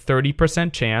favorite with a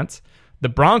 30% chance. The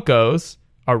Broncos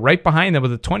are right behind them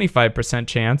with a 25%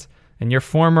 chance. and your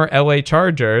former LA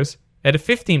Chargers at a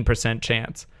 15%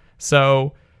 chance.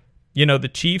 So, the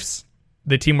Chiefs,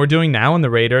 the team we're doing now, and the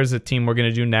Raiders, the team we're going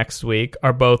to do next week,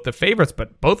 are both the favorites,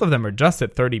 but both of them are just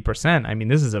at 30%. I mean,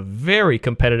 this is a very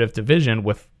competitive division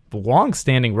with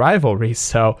long-standing rivalries,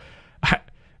 so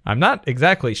I'm not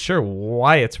exactly sure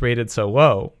why it's rated so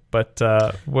low, but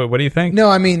what do you think? No,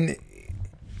 I mean,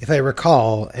 if I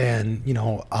recall, and,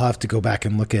 I'll have to go back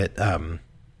and look at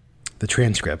the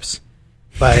transcripts,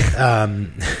 but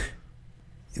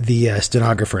the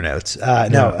stenographer notes.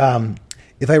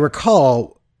 If I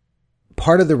recall,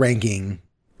 part of the ranking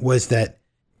was that,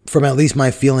 from at least my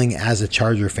feeling as a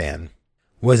Charger fan,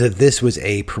 was that this was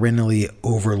a perennially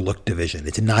overlooked division.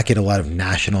 It did not get a lot of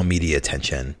national media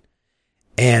attention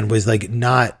and was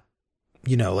not,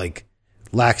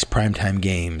 lacks primetime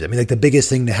games. I mean, the biggest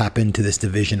thing to happen to this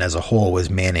division as a whole was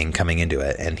Manning coming into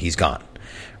it, and he's gone.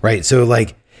 Right. So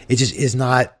it just is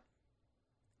not,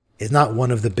 it's not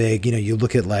one of the big, you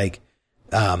look at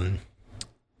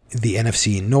the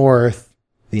NFC North,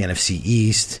 the NFC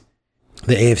East,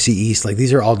 the AFC East,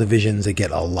 these are all divisions that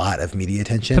get a lot of media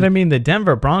attention. But I mean, the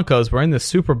Denver Broncos were in the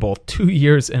Super Bowl 2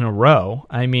 years in a row.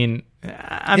 I mean,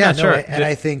 I'm not sure.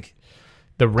 I think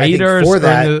the Raiders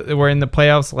were in the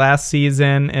playoffs last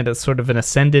season, and it's sort of an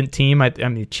ascendant team. I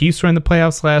mean, the Chiefs were in the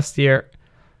playoffs last year.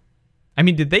 I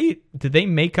mean, did they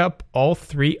make up all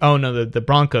three? Oh no, the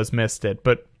Broncos missed it.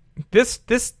 But this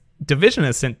division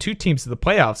has sent two teams to the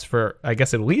playoffs for, I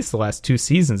guess, at least the last 2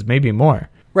 seasons, maybe more.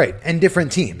 Right, and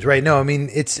different teams, right? No, I mean,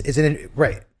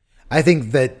 right. I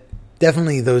think that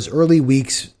definitely those early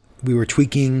weeks we were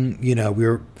tweaking, we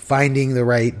were finding the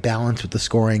right balance with the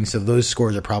scoring, so those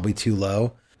scores are probably too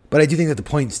low. But I do think that the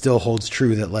point still holds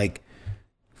true that,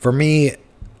 for me,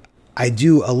 I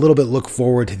do a little bit look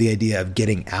forward to the idea of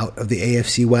getting out of the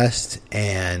AFC West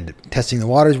and testing the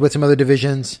waters with some other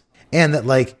divisions, and that,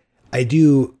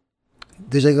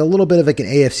 there's a little bit of an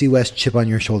AFC West chip on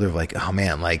your shoulder of oh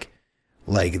man,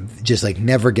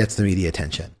 never gets the media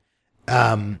attention.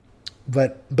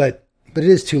 But it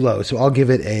is too low. So I'll give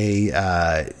it a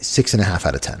 6.5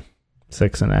 out of 10.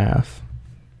 6.5.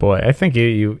 Boy, I think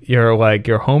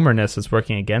your homerness is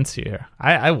working against you here.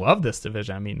 I love this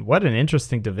division. I mean, what an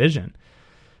interesting division.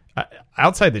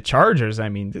 Outside the Chargers, I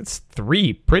mean, it's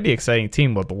 3 pretty exciting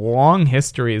teams with long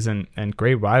histories and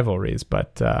great rivalries.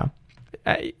 But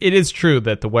it is true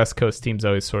that the West Coast teams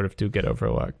always sort of do get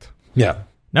overlooked. Yeah.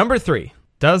 Number 3,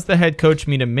 does the head coach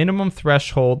meet a minimum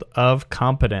threshold of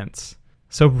competence?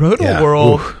 So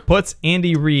RotoWorld puts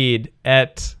Andy Reid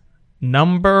at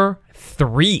number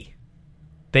 3.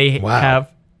 They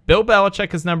have Bill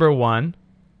Belichick as number 1.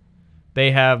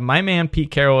 They have my man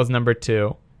Pete Carroll as number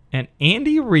 2. And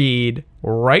Andy Reid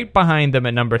right behind them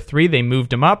at number 3. They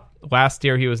moved him up. Last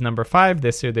year he was number 5.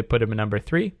 This year they put him at number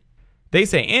 3. They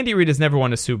say Andy Reid has never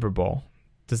won a Super Bowl.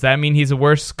 Does that mean he's a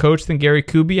worse coach than Gary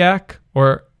Kubiak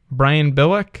or Brian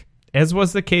Billick? As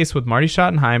was the case with Marty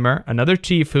Schottenheimer, another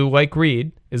Chief who, like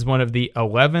Reid, is one of the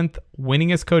 11th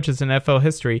winningest coaches in NFL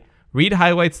history, Reid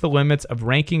highlights the limits of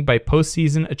ranking by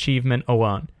postseason achievement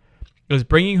alone. It was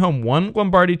bringing home 1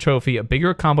 Lombardi trophy, a bigger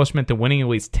accomplishment than winning at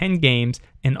least 10 games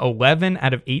in 11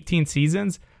 out of 18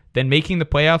 seasons, than making the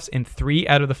playoffs in 3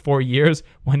 out of the 4 years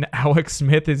when Alex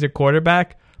Smith is your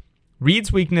quarterback.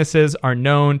 Reid's weaknesses are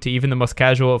known to even the most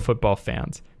casual of football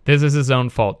fans. This is his own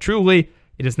fault. Truly,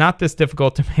 it is not this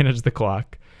difficult to manage the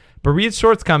clock. But Reid's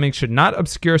shortcomings should not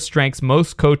obscure strengths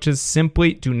most coaches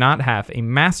simply do not have. A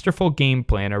masterful game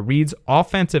plan, or Reid's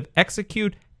offensive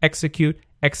execute.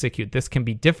 This can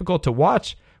be difficult to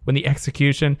watch when the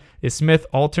execution is Smith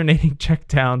alternating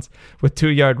checkdowns with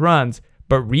 2-yard runs,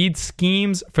 but Reid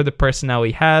schemes for the personnel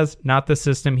he has, not the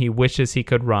system he wishes he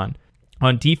could run.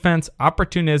 On defense,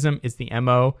 opportunism is the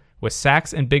MO, with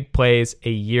sacks and big plays a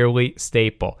yearly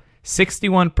staple.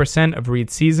 61% of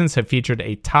Reid's seasons have featured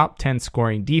a top 10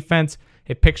 scoring defense.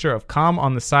 A picture of calm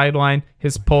on the sideline,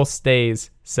 his pulse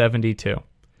stays 72.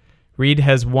 Reid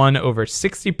has won over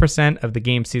 60% of the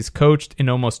games he's coached in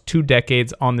almost 2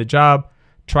 decades on the job.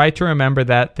 Try to remember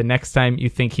that the next time you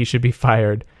think he should be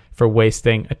fired for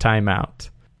wasting a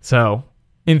timeout. So,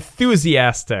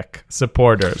 enthusiastic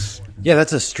supporters. Yeah,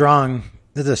 that's a strong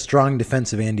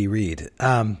defense of Andy Reid.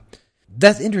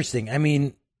 That's interesting. I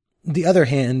mean, the other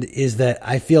hand is that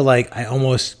I feel like I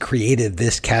almost created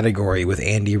this category with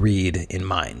Andy Reid in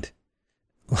mind.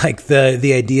 Like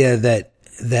the idea that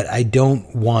I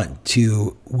don't want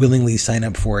to willingly sign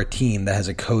up for a team that has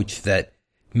a coach that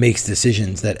makes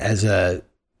decisions that, as a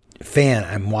fan,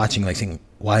 I'm watching saying,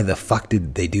 why the fuck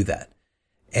did they do that?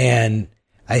 And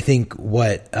I think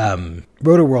what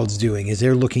RotoWorld's doing is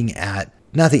they're looking at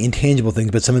not the intangible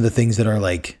things, but some of the things that are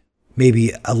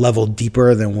maybe a level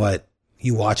deeper than what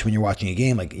you watch when you're watching a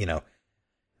game. Like,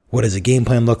 what does a game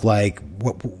plan look like?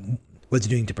 What's it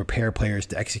doing to prepare players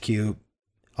to execute?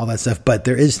 All that stuff. But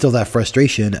there is still that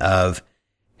frustration of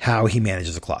how he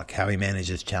manages the clock, how he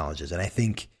manages challenges. And I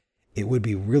think it would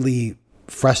be really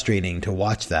frustrating to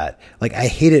watch that. Like, I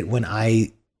hate it when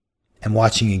I am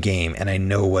watching a game and I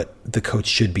know what the coach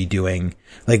should be doing.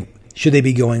 Like, should they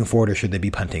be going for it or should they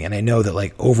be punting? And I know that,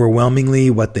 like, overwhelmingly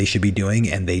what they should be doing,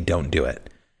 and they don't do it.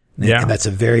 Yeah. And that's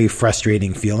a very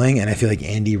frustrating feeling. And I feel like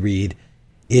Andy Reid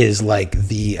is like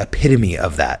the epitome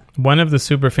of that. One of the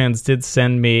superfans did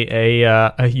send me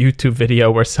a YouTube video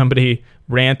where somebody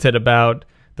ranted about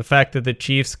the fact that the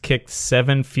Chiefs kicked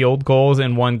 7 field goals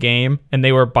in one game and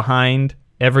they were behind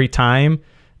every time.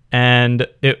 And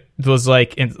it was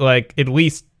like at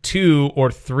least 2 or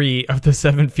 3 of the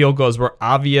 7 field goals were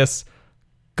obvious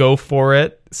go for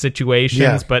it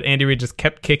situations, but Andy Reid just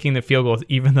kept kicking the field goals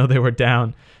even though they were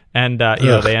down, and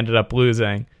they ended up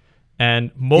losing.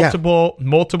 And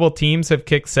multiple teams have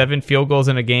kicked 7 field goals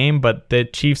in a game, but the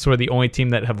Chiefs were the only team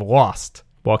that have lost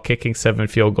while kicking 7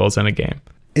 field goals in a game.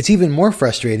 It's even more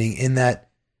frustrating in that,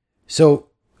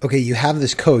 you have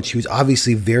this coach who's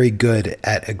obviously very good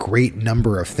at a great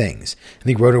number of things. I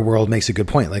think Roto World makes a good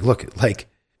point. Like, look, like,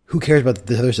 who cares about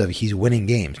the other stuff? He's winning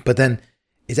games. But then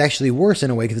it's actually worse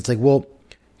in a way because it's like, well,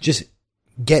 just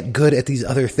get good at these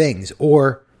other things.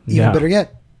 Or even better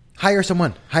yet, hire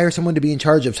someone to be in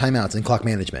charge of timeouts and clock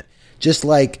management. Just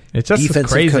like it's just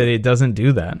crazy that it doesn't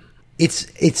do that.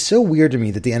 It's so weird to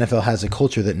me that the NFL has a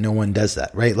culture that no one does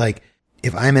that, right? Like,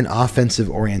 if I'm an offensive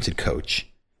oriented coach,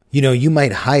 you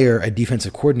might hire a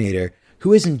defensive coordinator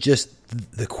who isn't just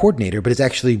the coordinator, but is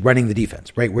actually running the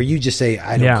defense, right? Where you just say,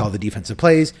 I don't call the defensive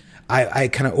plays. I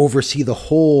kind of oversee the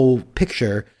whole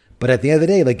picture, but at the end of the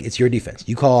day, like, it's your defense.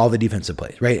 You call all the defensive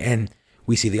plays, right? And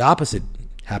we see the opposite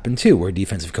happen too, where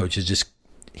defensive coaches just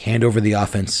hand over the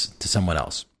offense to someone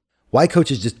else. Why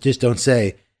coaches just don't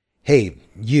say, hey,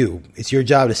 it's your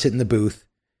job to sit in the booth.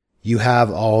 You have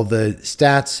all the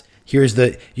stats. Here's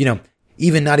the,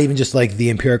 even not even just like the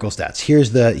empirical stats.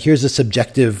 Here's the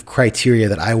subjective criteria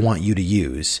that I want you to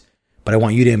use, but I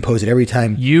want you to impose it every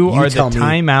time. You are the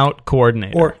timeout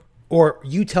coordinator. Or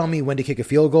you tell me when to kick a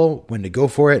field goal, when to go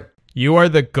for it. You are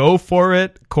the go for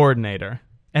it coordinator.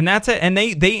 And that's it. And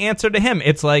they answer to him.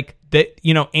 It's like that,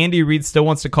 Andy Reid still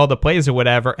wants to call the plays or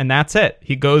whatever, and that's it.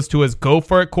 He goes to his go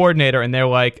for it coordinator, and they're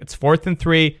like, it's 4th and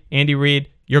 3, Andy Reid,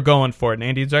 you're going for it. And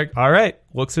Andy's like, all right,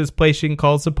 looks at his play sheet and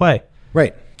calls the play.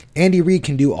 Right. Andy Reid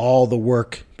can do all the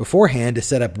work beforehand to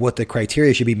set up what the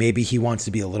criteria should be. Maybe he wants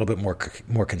to be a little bit more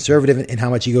conservative in how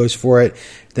much he goes for it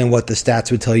than what the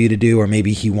stats would tell you to do, or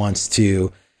maybe he wants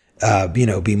to,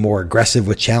 be more aggressive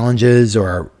with challenges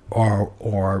or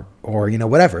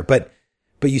whatever. But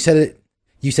you said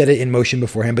it in motion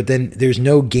beforehand. But then there's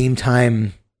no game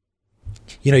time.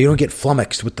 You don't get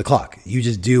flummoxed with the clock. You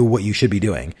just do what you should be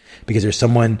doing because there's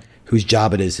someone whose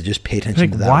job it is to just pay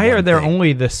attention to that. Why are there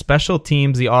only the special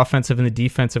teams, the offensive and the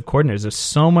defensive coordinators? There's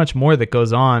so much more that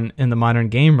goes on in the modern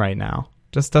game right now.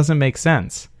 Just doesn't make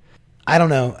sense. I don't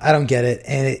know. I don't get it.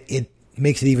 And it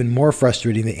makes it even more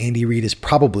frustrating that Andy Reid is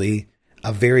probably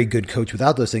a very good coach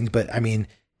without those things. But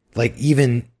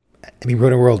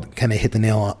Roto World kind of hit the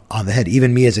nail on the head.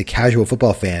 Even me as a casual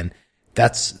football fan,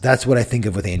 that's what I think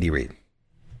of with Andy Reid.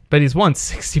 But he's won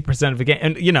 60% of the game.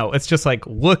 And, it's just like,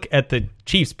 look at the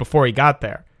Chiefs before he got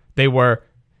there. They were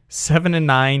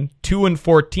 7-9,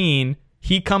 2-14.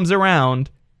 He comes around,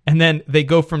 and then they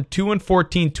go from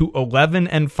 2-14 to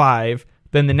 11-5.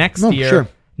 Then the next year,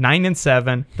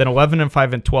 9-7, then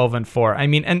 11-5 and 12-4. I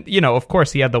mean, and, of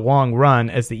course, he had the long run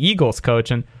as the Eagles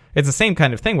coach. And it's the same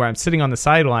kind of thing where I'm sitting on the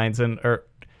sidelines or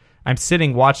I'm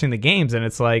sitting watching the games, and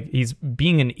it's like he's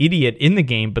being an idiot in the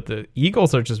game, but the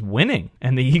Eagles are just winning,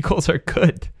 and the Eagles are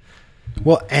good.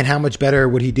 Well, and how much better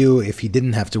would he do if he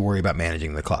didn't have to worry about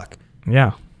managing the clock?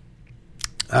 Yeah.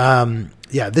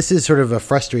 This is sort of a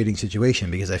frustrating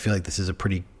situation because I feel like this is a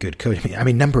pretty good coach. I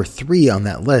mean, number 3 on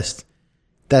that list,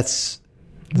 that's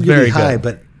really very high,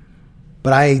 good.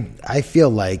 but I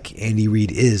feel like Andy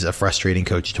Reid is a frustrating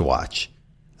coach to watch.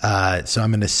 So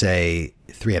I'm going to say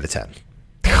 3 out of 10.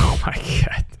 Oh my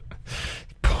God.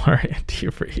 Poor Andy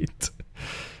Reid.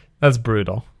 That's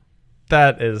brutal.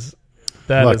 That is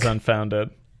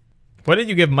unfounded. What did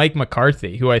you give Mike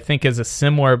McCarthy, who I think is a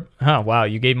similar... Oh, wow.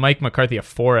 You gave Mike McCarthy a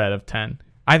 4 out of 10.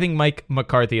 I think Mike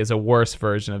McCarthy is a worse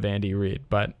version of Andy Reid,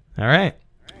 but all right.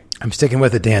 I'm sticking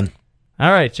with it, Dan.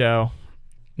 All right, Joe.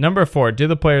 Number 4, do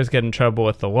the players get in trouble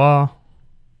with the law?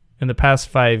 In the past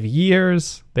 5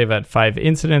 years, they've had 5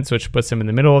 incidents, which puts them in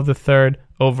the middle of the third.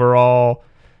 Overall,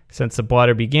 Since the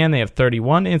blotter began, they have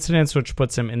 31 incidents, which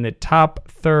puts him in the top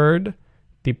third.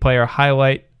 The player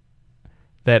highlight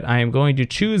that I am going to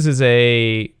choose is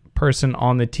a person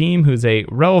on the team who's a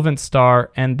relevant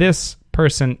star, and this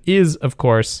person is, of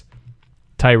course,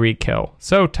 Tyreek Hill.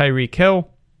 So Tyreek Hill,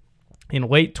 in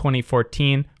late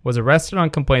 2014, was arrested on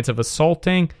complaints of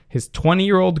assaulting his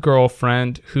 20-year-old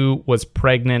girlfriend who was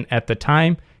pregnant at the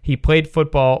time. He played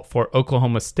football for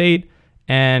Oklahoma State,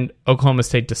 and Oklahoma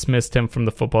State dismissed him from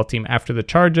the football team after the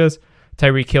charges.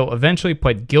 Tyreek Hill eventually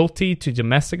pled guilty to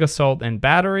domestic assault and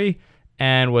battery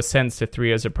and was sentenced to 3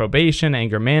 years of probation,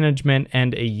 anger management,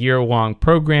 and a year-long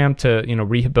program to,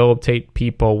 rehabilitate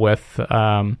people with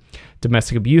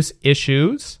domestic abuse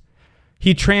issues.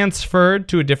 He transferred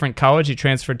to a different college. He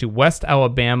transferred to West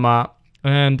Alabama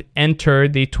and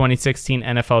entered the 2016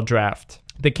 NFL Draft.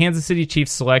 The Kansas City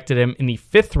Chiefs selected him in the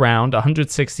 5th round,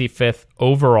 165th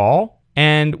overall,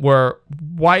 and were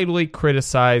widely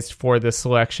criticized for the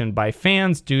selection by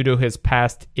fans due to his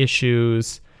past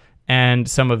issues and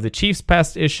some of the Chiefs'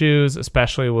 past issues,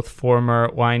 especially with former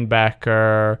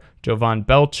linebacker Jovan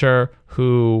Belcher,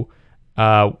 who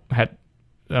had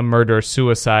a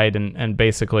murder-suicide and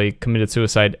basically committed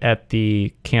suicide at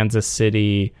the Kansas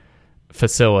City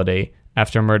facility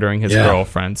after murdering his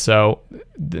girlfriend. So,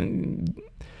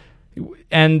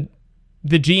 and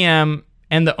the GM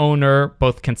and the owner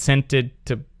both consented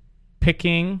to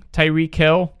picking Tyreek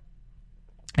Hill.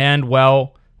 And,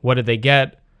 well, what did they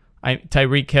get?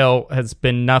 Tyreek Hill has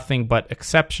been nothing but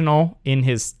exceptional in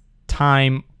his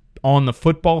time on the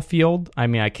football field. I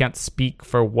mean, I can't speak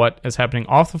for what is happening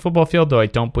off the football field, though I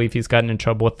don't believe he's gotten in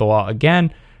trouble with the law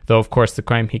again. Though, of course, the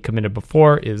crime he committed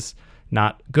before is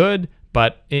not good.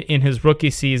 But in his rookie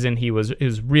season, he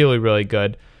was really, really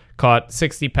good. Caught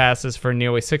 60 passes for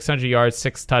nearly 600 yards,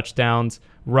 6 touchdowns,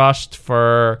 rushed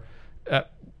for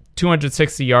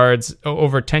 260 yards,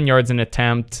 over 10 yards an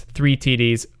attempt, 3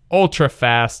 TDs, ultra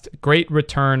fast, great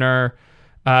returner,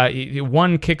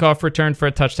 1 kickoff return for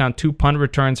a touchdown, 2 punt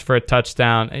returns for a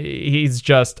touchdown. He's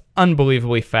just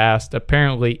unbelievably fast.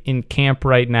 Apparently in camp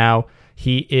right now,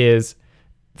 he is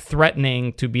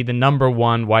threatening to be the number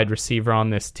 1 wide receiver on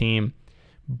this team.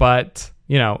 But,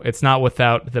 it's not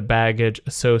without the baggage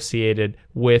associated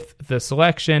with the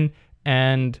selection.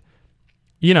 And,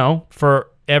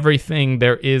 for everything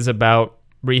there is about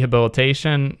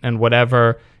rehabilitation and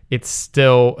whatever, it's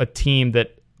still a team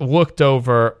that looked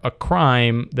over a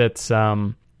crime that's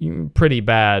pretty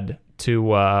bad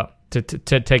to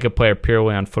take a player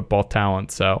purely on football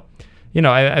talent. So,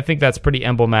 I think that's pretty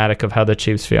emblematic of how the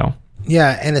Chiefs feel.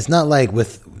 Yeah, and it's not like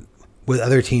with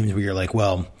other teams where you're like,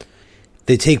 well,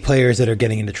 they take players that are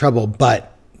getting into trouble,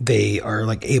 but they are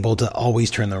like able to always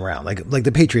turn them around. Like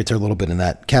the Patriots are a little bit in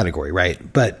that category,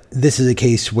 right? But this is a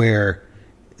case where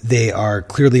they are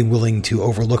clearly willing to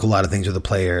overlook a lot of things with a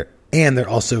player, and they're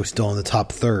also still in the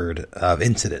top third of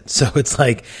incidents. So it's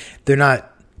like they're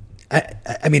not.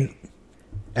 I mean,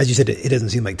 as you said, it doesn't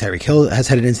seem like Tyreek Hill has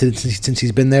had an incident since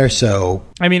he's been there. So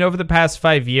I mean, over the past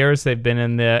 5 years, they've been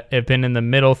in the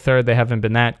middle third. They haven't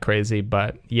been that crazy,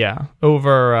 but yeah,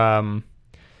 over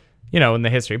in the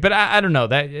history. But I don't know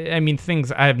that. I mean,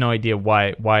 things. I have no idea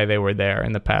why they were there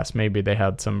in the past. Maybe they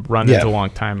had some run-ins a long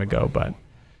time ago, but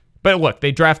look,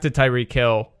 they drafted Tyreek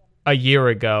Hill a year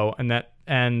ago,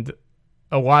 and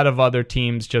a lot of other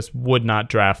teams just would not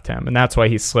draft him, and that's why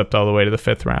he slipped all the way to the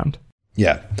 5th round.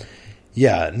 Yeah.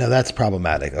 No, that's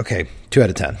problematic. Okay, 2 out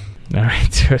of 10. All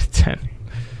right, 2 out of 10.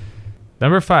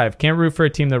 Number 5, can't root for a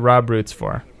team that Rob roots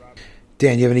for.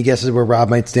 Dan, you have any guesses where Rob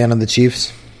might stand on the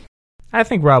Chiefs? I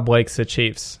think Rob likes the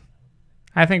Chiefs.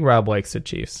 I think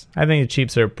the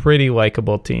Chiefs are a pretty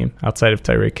likable team outside of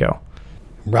Tyreek Hill.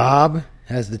 Rob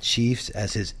has the Chiefs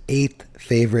as his 8th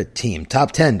favorite team.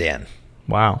 Top 10, Dan.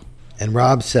 Wow. And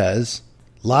Rob says,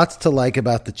 lots to like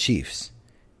about the Chiefs,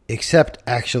 except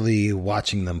actually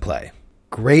watching them play.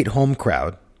 Great home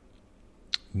crowd,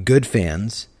 good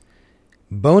fans,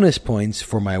 bonus points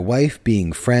for my wife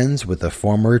being friends with a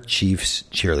former Chiefs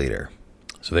cheerleader.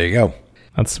 So there you go.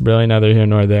 That's really neither here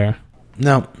nor there.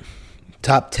 No.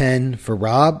 Top 10 for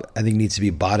Rob. I think needs to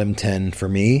be bottom 10 for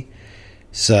me.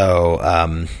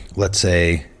 So let's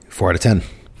say 4 out of 10.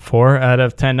 4 out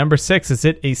of 10. Number 6, is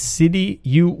it a city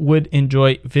you would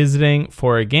enjoy visiting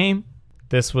for a game?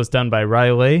 This was done by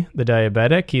Riley, the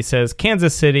diabetic. He says,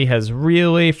 Kansas City has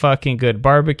really fucking good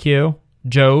barbecue.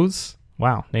 Joe's.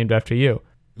 Wow, named after you.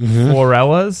 Mm-hmm.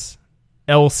 Florella's.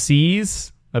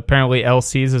 LC's. Apparently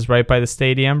LC's is right by the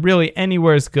stadium. Really,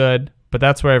 anywhere is good, but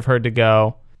that's where I've heard to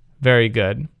go. Very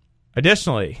good.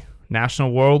 Additionally,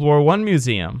 National World War I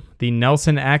Museum, the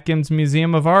Nelson Atkins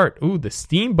Museum of Art, the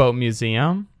Steamboat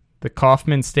Museum, the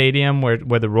Kauffman Stadium where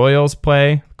the Royals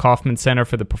play, Kauffman Center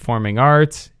for the Performing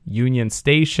Arts, Union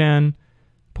Station.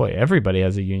 Boy, everybody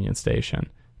has a Union Station.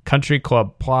 Country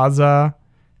Club Plaza,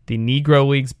 the Negro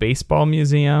Leagues Baseball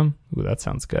Museum. Ooh, that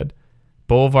sounds good.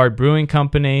 Boulevard Brewing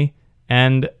Company,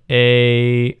 and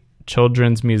a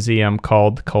children's museum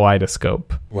called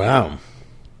Kaleidoscope. Wow.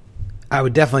 I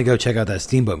would definitely go check out that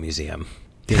Steamboat Museum.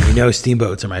 Dan, you know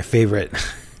steamboats are my favorite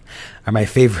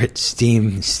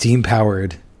steam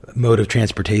powered mode of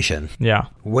transportation. Yeah.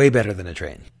 Way better than a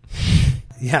train.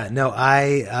 Yeah, no,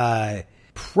 I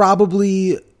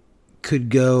probably could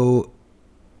go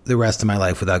the rest of my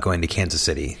life without going to Kansas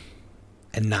City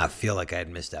and not feel like I had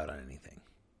missed out on anything.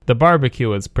 The barbecue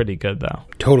was pretty good, though.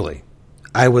 Totally.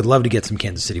 I would love to get some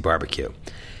Kansas City barbecue.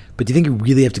 But do you think you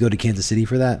really have to go to Kansas City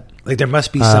for that? Like, there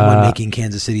must be someone making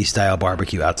Kansas City style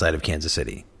barbecue outside of Kansas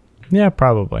City. Yeah,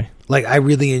 probably. Like, I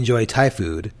really enjoy Thai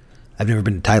food. I've never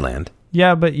been to Thailand.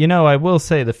 Yeah, but, I will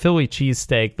say the Philly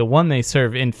cheesesteak, the one they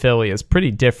serve in Philly, is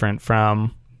pretty different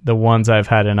from the ones I've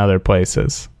had in other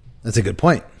places. That's a good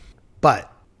point.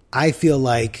 But I feel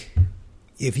like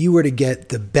if you were to get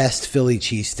the best Philly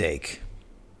cheesesteak,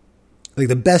 like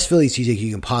the best Philly cheesesteak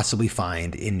you can possibly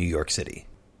find in New York City,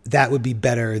 that would be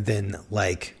better than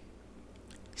like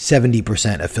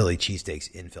 70% of Philly cheesesteaks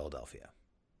in Philadelphia.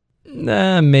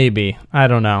 Maybe. I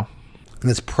don't know. And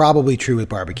that's probably true with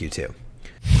barbecue too.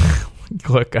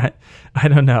 Look, I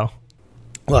don't know.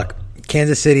 Look,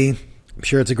 Kansas City, I'm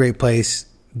sure it's a great place.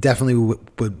 Definitely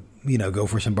would go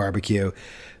for some barbecue.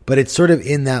 But it's sort of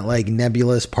in that like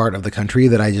nebulous part of the country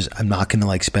that I'm not going to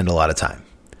like spend a lot of time.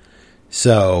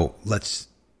 So let's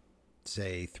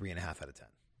say 3.5 out of 10.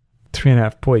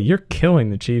 3.5. Boy, you're killing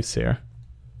the Chiefs here.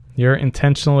 You're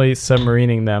intentionally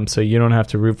submarining them so you don't have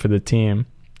to root for the team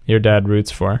your dad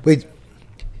roots for. Wait,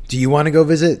 do you want to go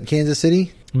visit Kansas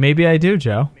City? Maybe I do,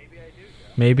 Joe.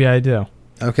 Maybe I do.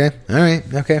 Okay. All right.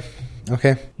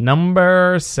 Okay.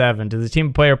 Number 7. To the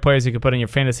team of players you could put on your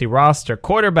fantasy roster.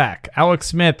 Quarterback, Alex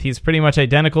Smith. He's pretty much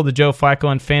identical to Joe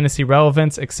Flacco in fantasy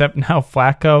relevance, except now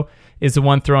Flacco is the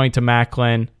one throwing to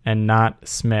Macklin and not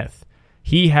Smith.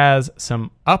 He has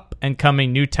some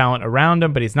up-and-coming new talent around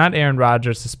him, but he's not Aaron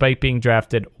Rodgers, despite being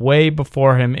drafted way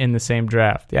before him in the same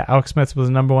draft. Yeah, Alex Smith was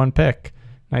the number 1 pick.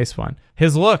 Nice one.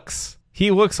 His looks.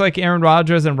 He looks like Aaron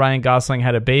Rodgers and Ryan Gosling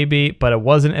had a baby, but it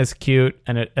wasn't as cute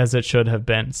as it should have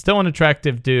been. Still an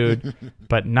attractive dude,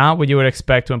 but not what you would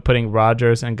expect when putting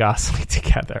Rodgers and Gosling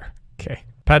together. Okay.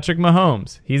 Patrick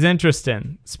Mahomes. He's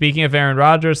interesting. Speaking of Aaron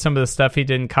Rodgers, some of the stuff he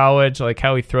did in college, like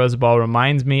how he throws the ball,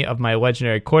 reminds me of my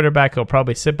legendary quarterback. He'll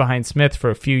probably sit behind Smith for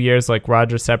a few years like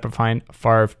Rodgers sat behind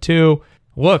Favre too.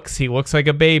 He looks like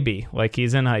a baby, like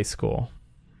he's in high school.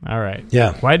 All right.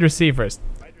 Yeah. Wide receivers.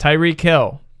 Tyreek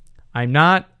Hill. I'm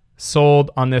not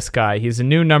sold on this guy. He's a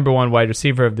new number 1 wide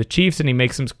receiver of the Chiefs, and he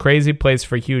makes some crazy plays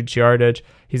for huge yardage.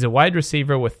 He's a wide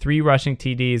receiver with 3 rushing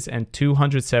TDs and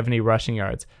 270 rushing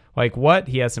yards. Like what?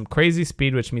 He has some crazy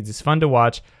speed, which means he's fun to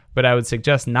watch, but I would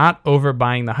suggest not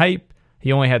overbuying the hype.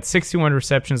 He only had 61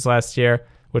 receptions last year,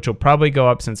 which will probably go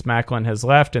up since Macklin has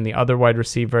left and the other wide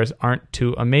receivers aren't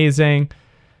too amazing.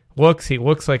 He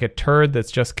looks like a turd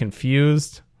that's just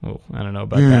confused. Oh, I don't know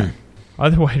about that.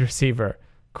 Other wide receiver,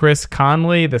 Chris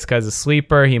Conley. This guy's a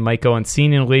sleeper. He might go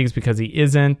unseen in leagues because he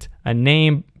isn't a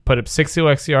name. Put up 60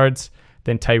 less yards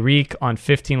than Tyreek on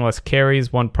 15 less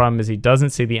carries. One problem is he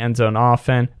doesn't see the end zone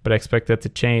often, but I expect that to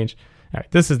change. All right,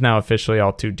 this is now officially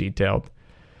all too detailed.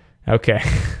 Okay.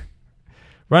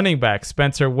 Running back,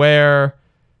 Spencer Ware,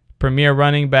 premier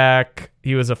running back.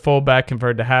 He was a fullback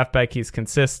converted to halfback. He's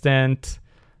consistent.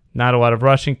 Not a lot of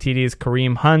rushing TDs.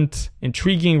 Kareem Hunt,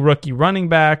 intriguing rookie running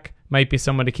back. Might be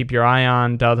someone to keep your eye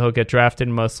on. Doubt he'll get drafted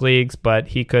in most leagues, but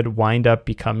he could wind up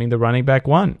becoming the running back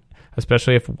 1,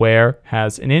 especially if Ware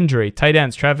has an injury. Tight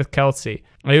ends, Travis Kelce.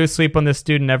 I always sleep on this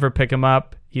dude and never pick him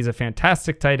up. He's a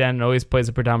fantastic tight end and always plays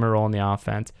a predominant role in the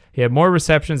offense. He had more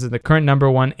receptions than the current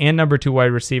number 1 and number 2 wide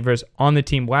receivers on the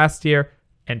team last year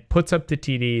and puts up the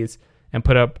TDs and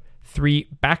put up 3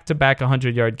 back-to-back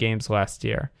 100-yard games last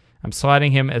year. I'm slotting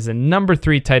him as a number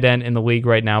 3 tight end in the league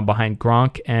right now behind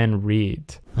Gronk and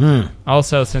Reed.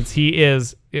 Also, since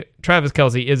Travis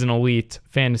Kelce is an elite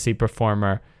fantasy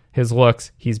performer, his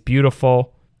looks, he's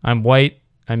beautiful. I'm white.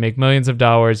 I make millions of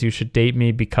dollars. You should date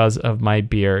me because of my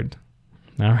beard.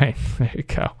 All right, there you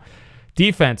go.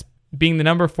 Defense, being the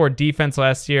number 4 defense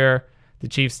last year, the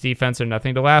Chiefs' defense are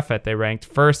nothing to laugh at. They ranked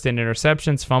first in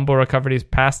interceptions, fumble recoveries,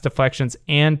 pass deflections,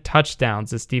 and touchdowns.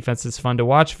 This defense is fun to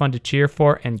watch, fun to cheer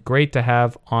for, and great to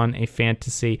have on a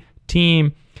fantasy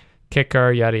team.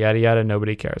 Kicker, yada, yada, yada,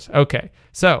 nobody cares. Okay,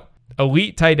 so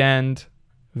elite tight end,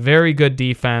 very good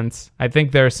defense. I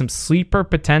think there's some sleeper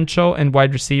potential in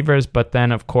wide receivers, but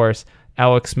then, of course,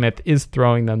 Alex Smith is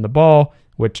throwing them the ball,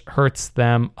 which hurts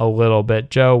them a little bit.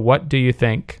 Joe, what do you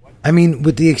think? I mean,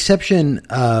 with the exception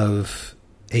of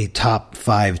a top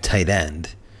 5 tight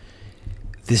end,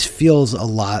 this feels a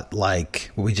lot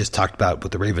like what we just talked about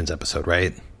with the Ravens episode,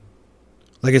 right?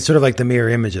 Like it's sort of like the mirror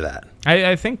image of that.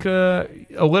 I think a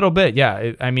little bit,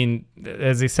 yeah. I mean,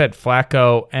 as I said,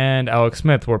 Flacco and Alex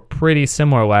Smith were pretty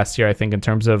similar last year, I think, in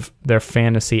terms of their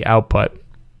fantasy output.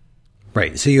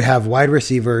 Right. So you have wide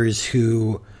receivers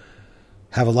who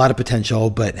have a lot of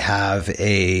potential but have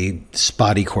a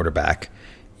spotty quarterback.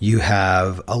 You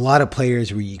have a lot of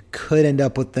players where you could end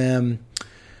up with them,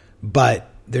 but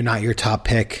they're not your top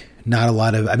pick. Not a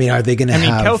lot of... I mean, are they going to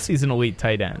have... Kelsey's an elite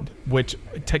tight end, which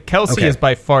Kelsey is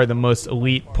by far the most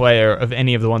elite player of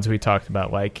any of the ones we talked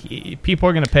about. Like, people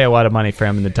are going to pay a lot of money for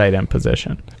him in the tight end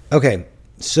position. Okay,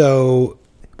 so...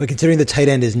 But considering the tight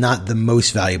end is not the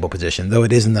most valuable position, though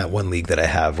it is in that one league that I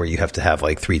have where you have to have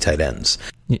like 3 tight ends.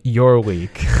 Your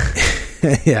league.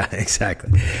 Yeah,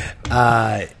 exactly.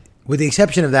 With the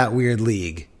exception of that weird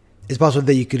league, it's possible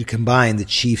that you could combine the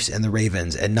Chiefs and the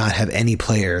Ravens and not have any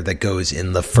player that goes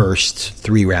in the first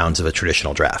 3 rounds of a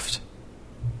traditional draft.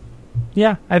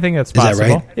 Yeah, I think that's possible. Is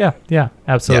that right? Yeah,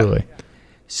 absolutely. Yeah.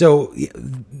 So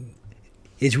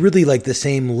it's really like the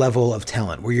same level of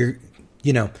talent where you're,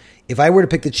 if I were to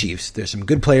pick the Chiefs, there's some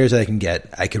good players that I can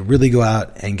get. I could really go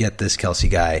out and get this Kelsey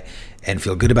guy and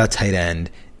feel good about tight end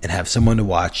and have someone to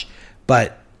watch.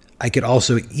 But I could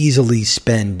also easily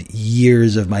spend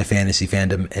years of my fantasy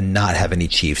fandom and not have any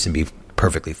Chiefs and be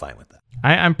perfectly fine with that.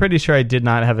 I'm pretty sure I did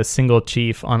not have a single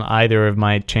Chief on either of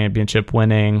my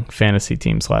championship-winning fantasy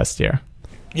teams last year.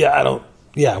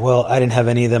 Yeah, well, I didn't have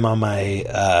any of them on my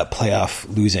playoff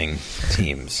losing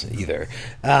teams either.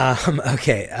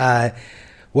 Okay,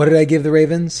 what did I give the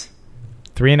Ravens?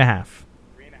 3.5.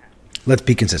 Let's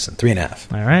be consistent.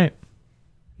 3.5. All right.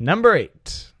 Number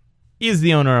 8. Is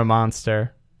the owner a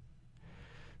monster?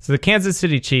 So the Kansas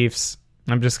City Chiefs,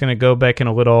 I'm just going to go back in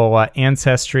a little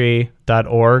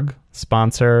Ancestry.org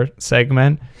sponsor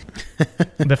segment.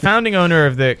 The founding owner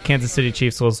of the Kansas City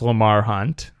Chiefs was Lamar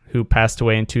Hunt, who passed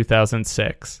away in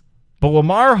 2006. But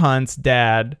Lamar Hunt's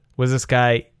dad was this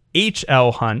guy,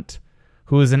 H.L. Hunt,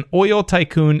 who is an oil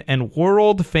tycoon and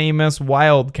world-famous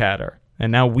wildcatter.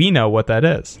 And now we know what that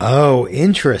is. Oh,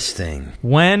 interesting.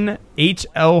 When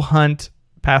H.L. Hunt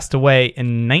passed away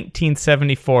in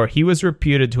 1974, he was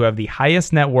reputed to have the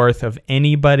highest net worth of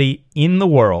anybody in the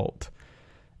world.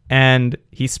 And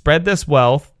he spread this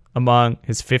wealth among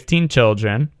his 15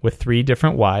 children with 3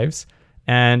 different wives.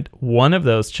 And one of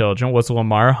those children was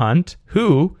Lamar Hunt,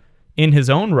 who, in his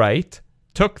own right,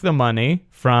 took the money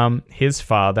from his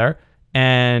father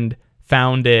and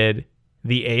founded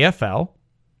the AFL.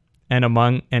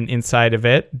 And inside of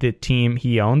it, the team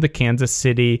he owned, the Kansas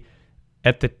City,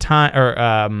 at the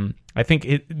time, I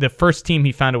think the first team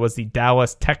he founded was the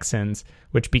Dallas Texans,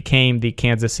 which became the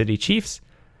Kansas City Chiefs.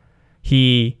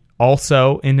 He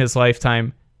also, in his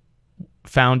lifetime,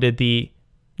 founded the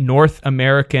North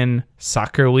American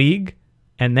Soccer League,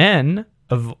 and then,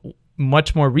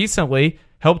 much more recently,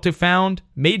 helped to found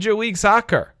Major League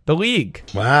Soccer, the league.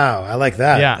 Wow, I like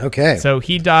that. Yeah. Okay. So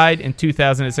he died in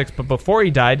 2006, but before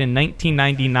he died in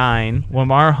 1999,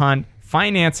 Lamar Hunt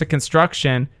financed the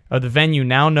construction of the venue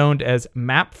now known as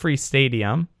MAPFRE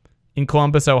Stadium in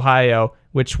Columbus, Ohio,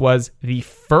 which was the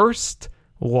first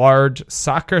large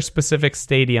soccer-specific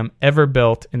stadium ever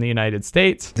built in the United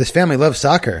States. This family loves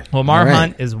soccer. Lamar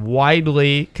Hunt is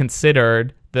widely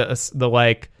considered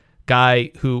the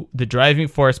guy who the driving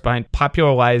force behind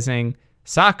popularizing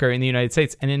soccer in the United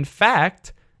States. And in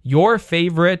fact, your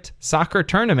favorite soccer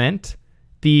tournament,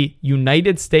 the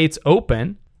United States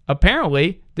Open,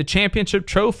 apparently the championship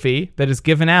trophy that is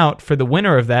given out for the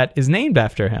winner of that is named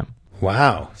after him.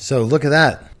 Wow. So look at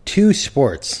that. 2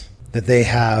 sports that they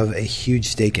have a huge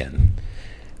stake in.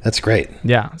 That's great.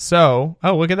 Yeah. So,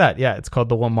 look at that. Yeah, it's called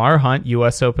the Lamar Hunt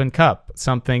U.S. Open Cup,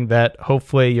 something that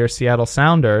hopefully your Seattle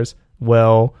Sounders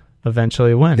will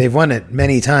eventually win. They've won it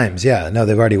many times. Yeah. No,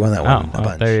 they've already won that one a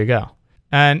bunch. There you go.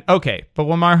 And, okay, but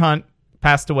Lamar Hunt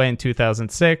passed away in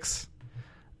 2006.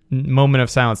 Moment of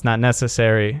silence not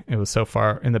necessary. It was so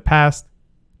far in the past.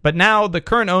 But now the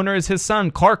current owner is his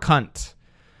son, Clark Hunt.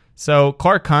 So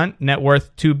Clark Hunt, net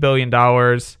worth $2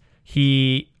 billion.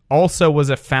 He also was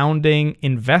a founding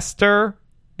investor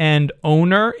and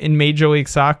owner in Major League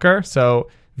Soccer. So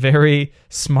very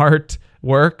smart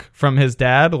work from his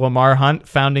dad, Lamar Hunt,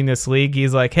 founding this league.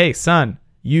 He's like, hey, son,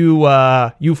 you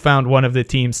found one of the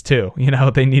teams too.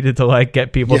 They needed to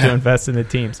get people to invest in the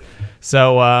teams.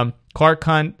 So Clark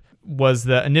Hunt was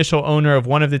the initial owner of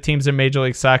one of the teams in Major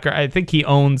League Soccer. I think he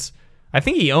owns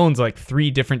like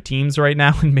 3 different teams right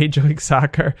now in Major League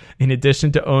Soccer, in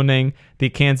addition to owning the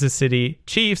Kansas City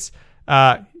Chiefs.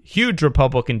 Huge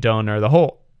Republican donor. The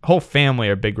whole family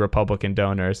are big Republican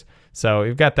donors. So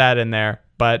you've got that in there.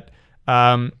 But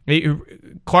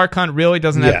Clark Hunt really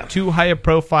doesn't have too high a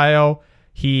profile.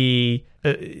 He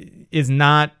he's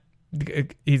not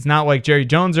like Jerry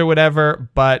Jones or whatever,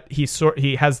 but he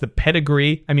has the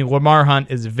pedigree. I mean, Lamar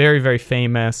Hunt is very, very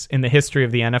famous in the history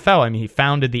of the NFL. I mean, he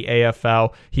founded the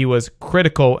AFL. He was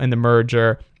critical in the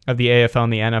merger of the AFL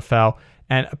and the NFL.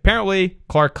 And apparently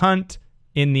Clark Hunt,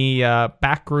 in the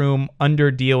backroom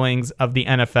underdealings of the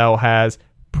NFL, has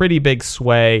pretty big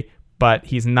sway, but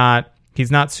he's not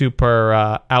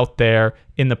super out there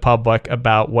in the public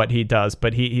about what he does.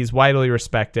 But he's widely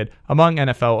respected among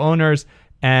NFL owners.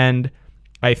 And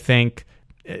I think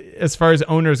as far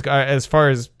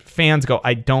as fans go,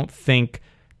 I don't think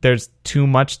there's too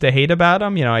much to hate about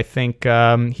him. I think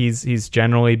he's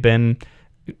generally been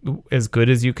as good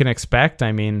as you can expect.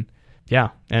 I mean, yeah,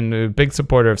 and a big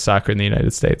supporter of soccer in the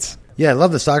United States. Yeah, I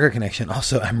love the soccer connection.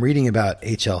 Also, I'm reading about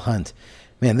H.L. Hunt.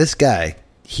 Man, this guy,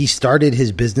 he started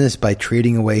his business by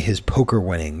trading away his poker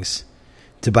winnings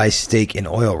to buy stake in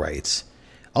oil rights.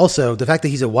 Also, the fact that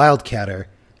he's a wildcatter,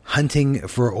 hunting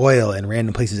for oil in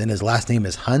random places, and his last name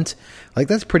is Hunt, like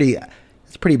that's pretty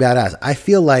badass. I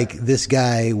feel like this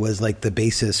guy was like the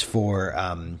basis for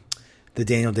the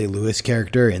Daniel Day-Lewis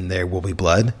character in There Will Be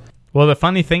Blood. Well, the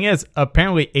funny thing is,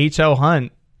 apparently H.L.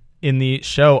 Hunt in the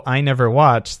show I never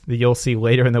watched, that you'll see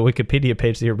later in the Wikipedia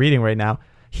page that you're reading right now,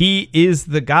 he is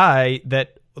the guy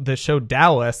that the show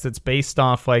Dallas, that's based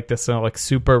off like this like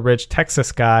super rich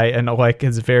Texas guy, and like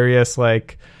his various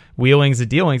like wheelings and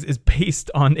dealings is based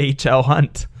on H.L.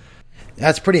 Hunt.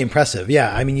 That's pretty impressive.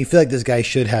 Yeah, I mean, you feel like this guy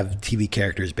should have TV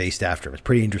characters based after him. It's a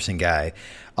pretty interesting guy.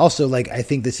 Also, like, I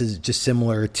think this is just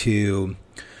similar to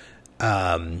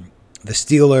the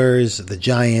Steelers, the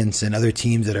Giants, and other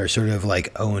teams that are sort of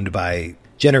like owned by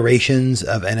generations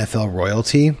of NFL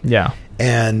royalty. Yeah.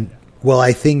 And, well,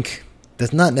 I think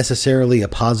that's not necessarily a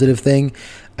positive thing.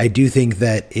 I do think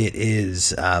that it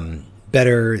is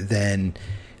better than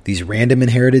these random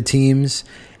inherited teams,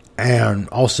 and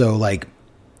also like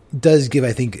does give,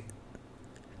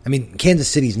 I mean, Kansas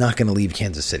City's not going to leave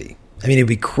Kansas City. I mean, it'd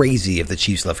be crazy if the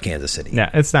Chiefs left Kansas City.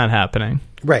 Yeah, it's not happening.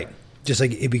 Right. Just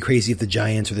like it'd be crazy if the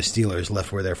Giants or the Steelers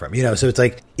left where they're from. So it's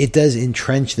like it does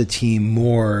entrench the team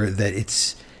more, that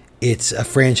it's a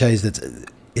franchise that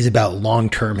is about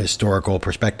long-term historical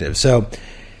perspective. So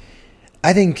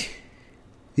I think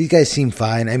these guys seem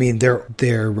fine. I mean,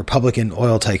 they're Republican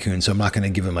oil tycoons, so I'm not going to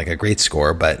give them like a great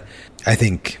score, but I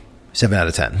think 7 out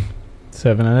of 10.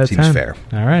 7 out of 10. Seems fair.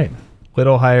 All right.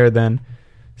 Little higher than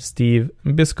Steve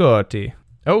Biscotti.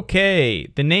 Okay.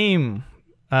 The name,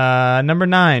 number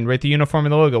 9, right? The uniform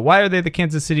and the logo. Why are they the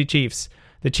Kansas City Chiefs?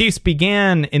 The Chiefs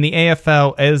began in the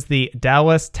AFL as the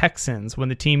Dallas Texans. When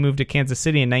the team moved to Kansas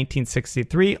City in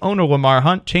 1963, owner Lamar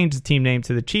Hunt changed the team name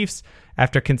to the Chiefs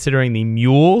after considering the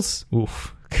Mules.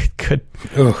 Oof. Good.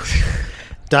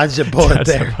 Dodged a bullet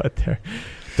there.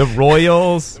 The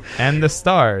Royals and the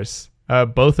Stars,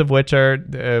 both of which are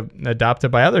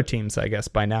adopted by other teams, I guess,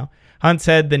 by now. Hunt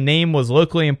said the name was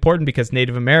locally important because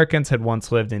Native Americans had once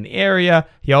lived in the area.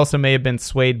 He also may have been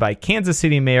swayed by Kansas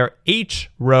City Mayor H.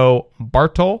 Roe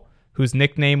Bartle, whose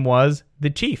nickname was the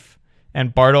Chief.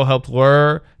 And Bartle helped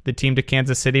lure the team to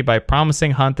Kansas City by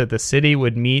promising Hunt that the city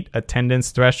would meet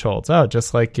attendance thresholds. Oh,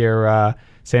 just like your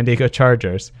San Diego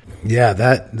Chargers. Yeah,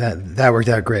 that worked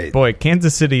out great. Boy,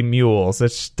 Kansas City Mules.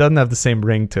 It doesn't have the same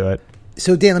ring to it.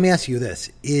 So, Dan, let me ask you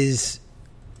this. Is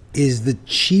the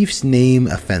Chiefs' name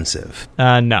offensive?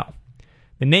 No.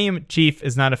 The name Chief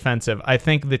is not offensive. I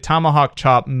think the tomahawk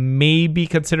chop may be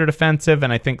considered offensive,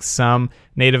 and I think some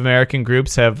Native American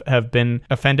groups have been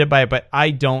offended by it, but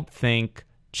I don't think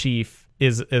Chief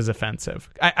is offensive.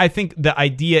 I think the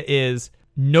idea is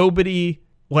nobody,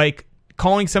 like,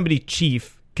 calling somebody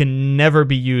Chief can never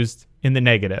be used in the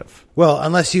negative. Well,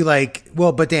 unless you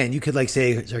but Dan, you could like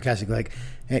say sarcastically, like,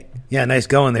 hey, yeah, nice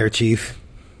going there, Chief.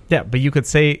 Yeah, but you could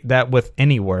say that with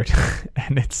any word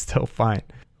and it's still fine.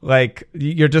 Like,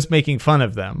 you're just making fun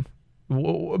of them.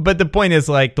 But the point is,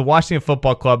 like, the Washington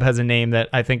Football Club has a name that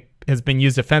I think has been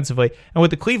used offensively. And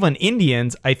with the Cleveland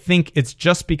Indians, I think it's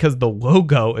just because the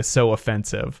logo is so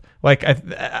offensive. Like,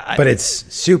 but it's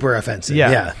super offensive.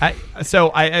 Yeah.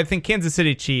 I think Kansas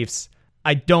City Chiefs,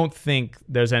 I don't think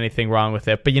there's anything wrong with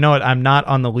it. But you know what? I'm not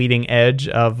on the leading edge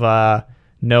of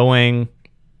knowing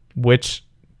which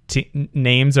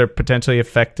names are potentially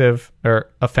effective or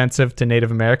offensive to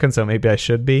Native Americans, so maybe I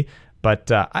should be.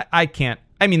 But I can't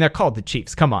I mean, they're called the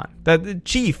Chiefs. Come on. The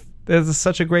Chief, that is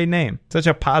such a great name. Such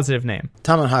a positive name.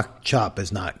 Tomahawk Chop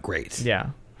is not great. Yeah.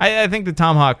 I think the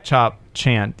Tomahawk Chop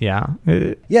chant, yeah.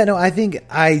 Yeah, no, I think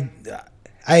I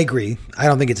agree. I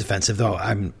don't think it's offensive, though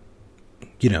I'm,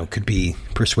 could be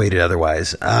persuaded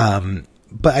otherwise.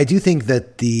 But I do think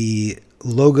that the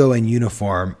logo and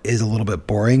uniform is a little bit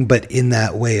boring, but in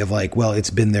that way of like, well, it's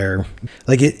been there.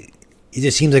 Like it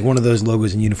just seems like one of those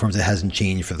logos and uniforms that hasn't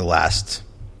changed for the last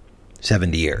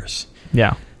 70 years.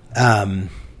 Yeah.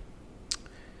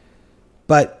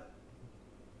 But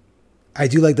I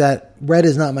do like that. Red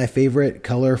is not my favorite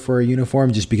color for a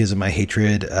uniform just because of my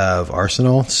hatred of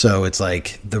Arsenal. So it's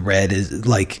like the red is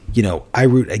like, I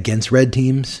root against red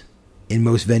teams in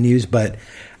most venues, but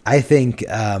I think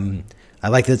I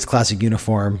like that it's classic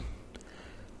uniform,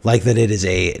 like that it is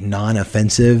a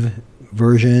non-offensive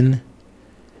version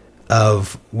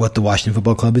of what the Washington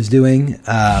Football Club is doing.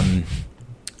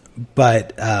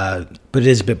 But it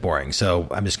is a bit boring. So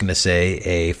I'm just going to say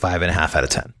a 5.5 out of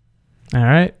 10. All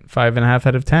right, 5.5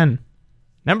 out of 10.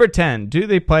 Number 10, do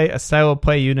they play a style of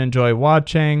play you'd enjoy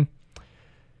watching?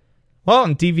 Well,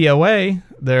 in DVOA,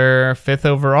 they're 5th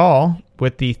overall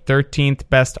with the 13th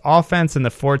best offense and the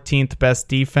 14th best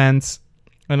defense.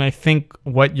 And I think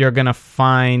what you're going to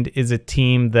find is a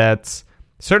team that's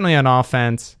certainly on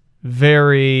offense,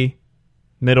 very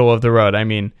middle of the road. I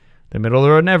mean, they're middle of the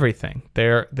road in everything.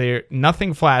 They're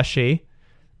nothing flashy,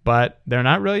 but they're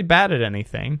not really bad at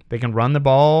anything. They can run the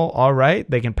ball all right.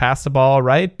 They can pass the ball all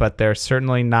right, but they're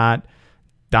certainly not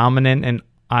dominant in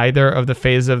either of the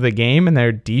phases of the game, and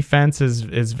their defense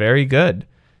is very good.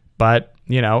 But,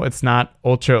 it's not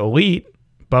ultra elite,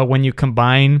 but when you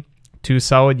combine two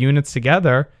solid units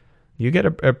together, you get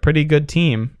a pretty good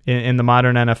team in the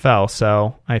modern NFL.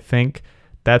 So I think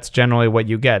that's generally what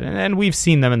you get. And we've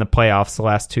seen them in the playoffs the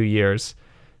last 2 years.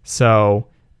 So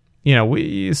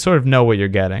you sort of know what you're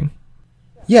getting.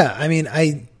 Yeah, I mean,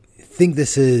 I think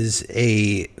this is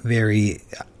a very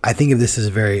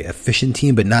efficient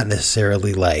team, but not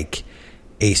necessarily like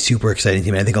a super exciting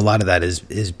team. And I think a lot of that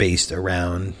is based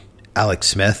around Alex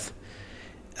Smith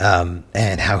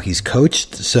and how he's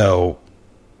coached. So,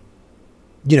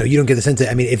 you don't get the sense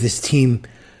that, I mean, if this team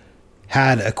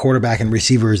had a quarterback and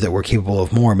receivers that were capable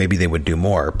of more, maybe they would do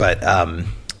more. But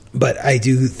I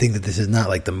do think that this is not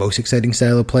like the most exciting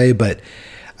style of play, but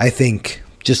I think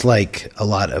just like a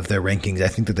lot of their rankings, I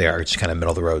think that they are just kind of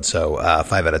middle of the road. So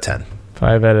 5 out of 10.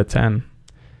 5 out of 10.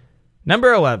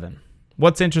 Number 11.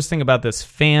 What's interesting about this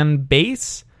fan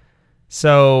base?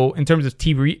 So in terms of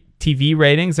TV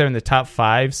ratings, they're in the top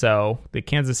 5. So the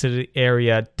Kansas City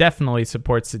area definitely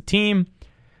supports the team.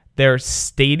 Their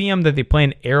stadium that they play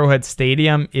in, Arrowhead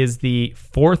Stadium, is the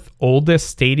 4th oldest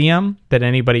stadium that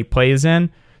anybody plays in.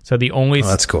 So the only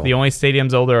that's cool. The only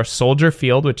stadiums older are Soldier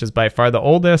Field, which is by far the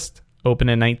oldest, opened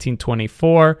in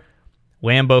 1924.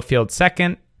 Lambeau Field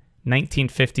second,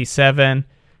 1957.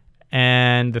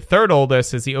 And the 3rd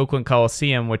oldest is the Oakland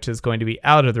Coliseum, which is going to be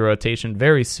out of the rotation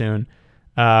very soon,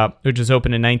 which was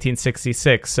opened in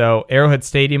 1966. So Arrowhead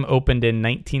Stadium opened in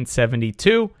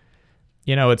 1972.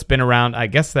 It's been around, I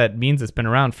guess that means it's been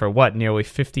around for nearly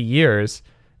 50 years.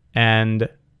 And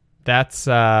that's,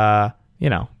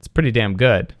 it's pretty damn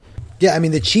good. Yeah, I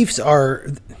mean, the Chiefs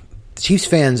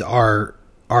fans are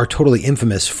totally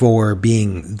infamous for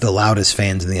being the loudest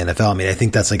fans in the NFL. I mean, I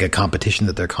think that's like a competition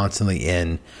that they're constantly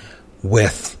in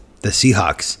with the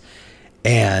Seahawks.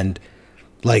 And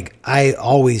like, I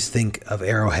always think of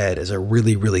Arrowhead as a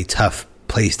really, really tough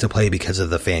place to play because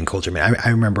of the fan culture. I mean, I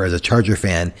remember as a Charger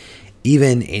fan,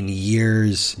 even in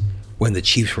years when the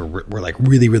Chiefs were like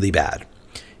really, really bad,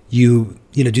 you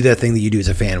do that thing that you do as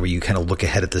a fan where you kind of look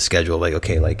ahead at the schedule, like,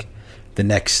 okay, like the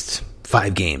next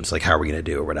 5 games, like how are we going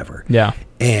to do or whatever. Yeah.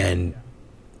 And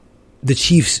the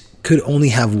Chiefs could only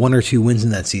have 1 or 2 wins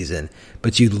in that season,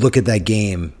 but you'd look at that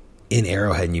game in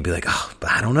Arrowhead and you'd be like, oh,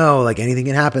 but I don't know, like anything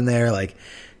can happen there. Like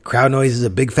crowd noise is a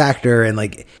big factor, and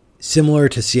like similar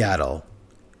to Seattle.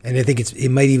 And I think it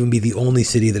might even be the only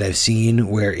city that I've seen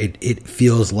where it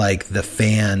feels like the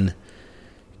fan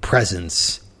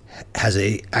presence has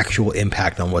a actual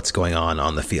impact on what's going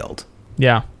on the field.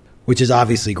 Yeah. Which is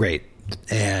obviously great.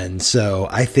 And so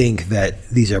I think that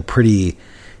these are pretty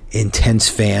intense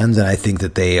fans, and I think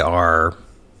that they are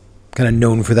kind of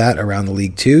known for that around the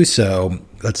league too. So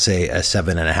let's say a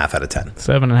 7.5 out of 10.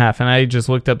 7.5. And I just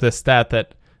looked up this stat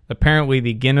that apparently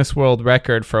the Guinness World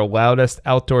Record for loudest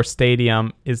outdoor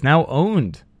stadium is now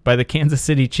owned by the Kansas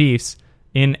City Chiefs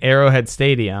in Arrowhead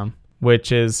Stadium,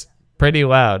 which is pretty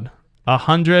loud.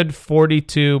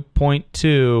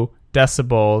 142.2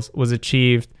 decibels was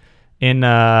achieved in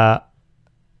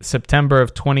September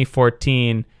of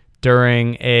 2014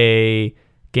 during a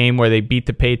game where they beat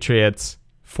the Patriots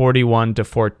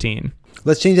 41-14.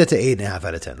 Let's change that to 8.5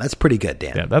 out of 10. That's pretty good,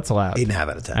 Dan. Yeah, that's allowed. 8.5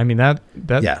 out of 10. I mean, that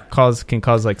Yeah. can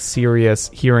cause like serious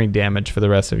hearing damage for the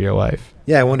rest of your life.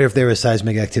 Yeah, I wonder if there was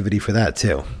seismic activity for that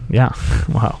too. Yeah,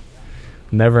 wow.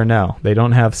 Never know. They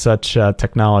don't have such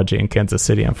technology in Kansas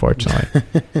City, unfortunately.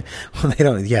 Well, they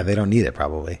don't. Yeah, they don't need it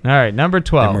probably. All right, number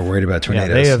 12. They're more worried about tornadoes.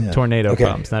 Yeah, they have Yeah. tornado Okay.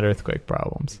 problems, not earthquake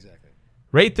problems. Exactly.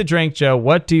 Rate the drink, Joe.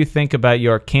 What do you think about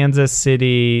your Kansas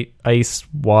City ice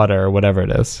water, or whatever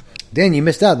it is? Dan, you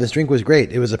missed out. This drink was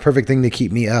great. It was a perfect thing to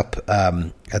keep me up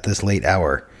at this late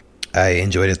hour. I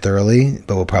enjoyed it thoroughly,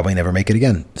 but we'll probably never make it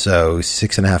again. So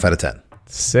 6.5 out of 10.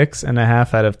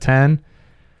 6.5 out of 10.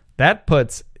 That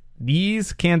puts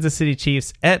these Kansas City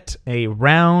Chiefs at a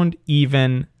round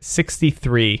even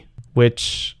 63,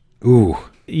 which, Ooh.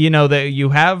 you know, that you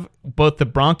have both the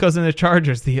Broncos and the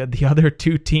Chargers, the other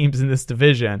two teams in this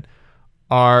division,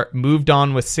 are moved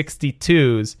on with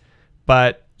 62s,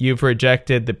 but you've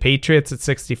rejected the Patriots at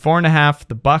 64.5,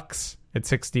 the Bucks at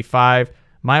 65,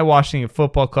 my Washington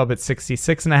Football Club at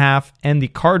 66.5, and the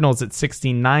Cardinals at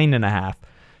 69.5.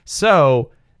 So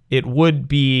it would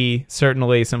be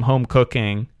certainly some home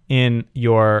cooking in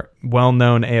your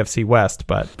well-known AFC West,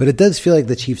 but it does feel like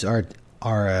the Chiefs are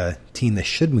a team that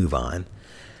should move on.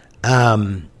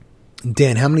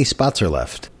 Dan, how many spots are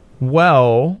left?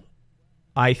 well,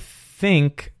 I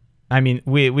think, I mean,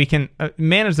 we can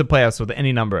manage the playoffs with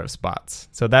any number of spots,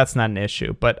 so that's not an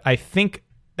issue. But I think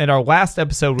in our last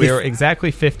episode, we were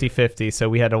exactly 50-50, so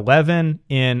we had 11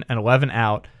 in and 11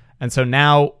 out. And so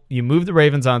now you move the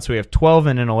Ravens on, so we have 12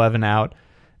 in and 11 out.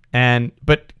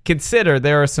 But consider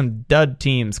there are some dud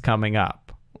teams coming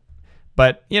up.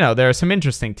 But, you know, there are some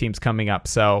interesting teams coming up.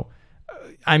 So,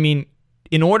 I mean,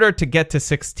 in order to get to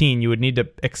 16, you would need to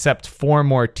accept 4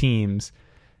 more teams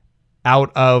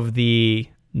out of the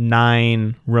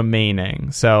 9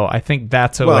 remaining. So I think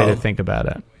that's a way to think about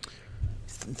it.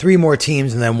 3 more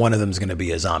teams, and then one of them is going to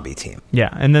be a zombie team. Yeah,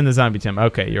 and then the zombie team.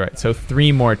 Okay, you're right. So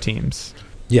 3 more teams.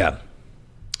 Yeah.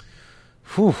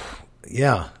 Whew.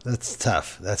 Yeah, that's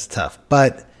tough. That's tough.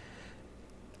 But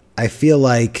I feel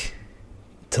like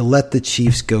to let the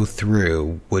Chiefs go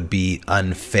through would be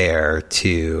unfair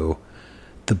to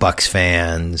the Bucs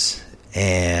fans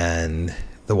and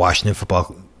the Washington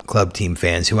Football Club team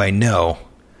fans, who I know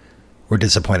were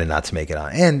disappointed not to make it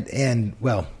on. And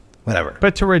well, whatever.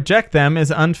 But to reject them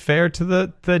is unfair to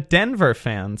the Denver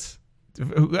fans.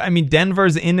 I mean,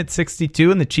 Denver's in at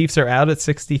 62 and the Chiefs are out at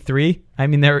 63. I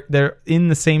mean, they're in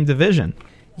the same division.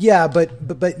 Yeah,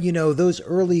 but you know, those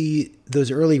early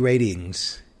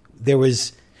ratings,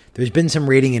 there's been some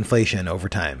rating inflation over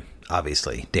time,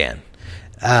 obviously, Dan.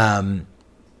 No,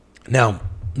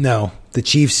 the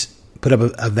Chiefs put up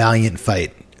a valiant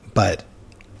fight, but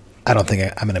I don't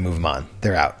think I'm going to move them on.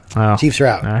 They're out. Oh. Chiefs are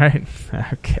out. All right.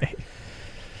 Okay.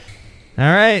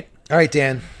 All right. All right,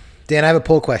 Dan. Dan, I have a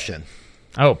poll question.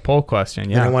 Oh, poll question.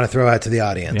 that I Yeah. want to throw out to the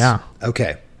audience. Yeah.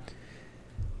 Okay.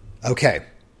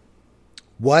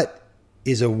 What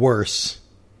is a worse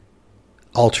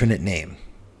alternate name?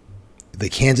 The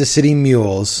Kansas City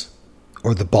Mules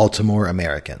or the Baltimore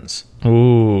Americans?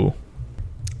 Ooh.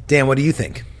 Dan, what do you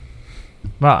think?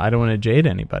 Well, I don't want to jade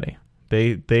anybody.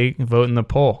 They vote in the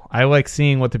poll. I like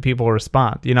seeing what the people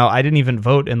respond. You know, I didn't even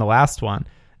vote in the last one.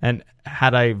 And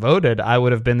had I voted, I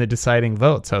would have been the deciding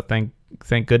vote. So thank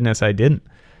goodness I didn't.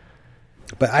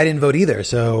 But I didn't vote either,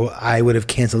 so I would have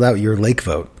canceled out your Lake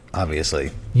vote,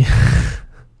 obviously. Yeah.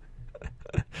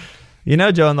 You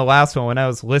know, Joe, in the last one, when I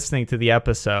was listening to the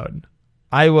episode,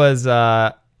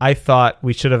 I thought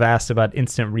we should have asked about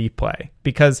instant replay,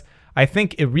 because I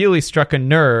think it really struck a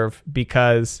nerve,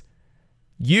 because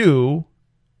you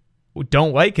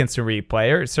don't like instant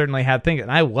replay, or certainly had things,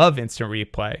 and I love instant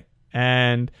replay.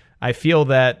 And I feel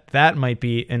that might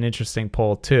be an interesting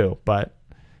poll too, but,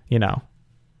 you know,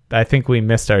 I think we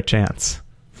missed our chance.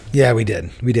 Yeah, we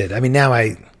did. I mean, now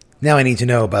I need to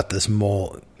know about this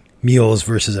Mules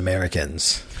versus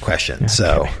Americans question. Okay.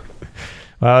 So,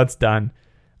 well, it's done.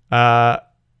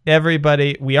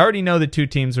 Everybody, we already know the 2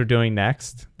 teams we're doing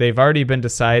next. They've already been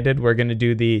decided. We're going to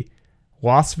do the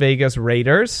Las Vegas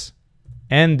Raiders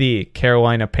and the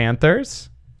Carolina Panthers.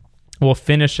 We'll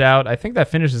finish out. I think that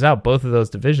finishes out both of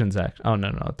those divisions. Oh, no,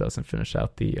 it doesn't finish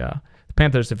out the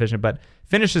Panthers division, but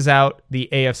finishes out the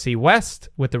AFC West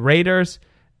with the Raiders,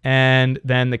 and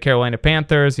then the Carolina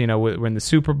Panthers. You know, we're in the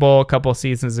Super Bowl a couple of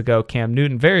seasons ago. Cam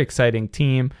Newton, very exciting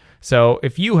team. So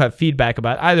if you have feedback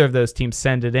about either of those teams,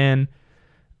 send it in.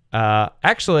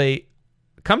 Actually,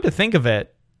 come to think of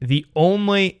it, the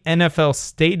only NFL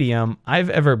stadium I've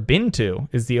ever been to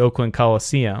is the Oakland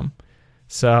Coliseum.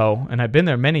 So, and I've been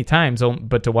there many times,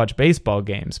 but to watch baseball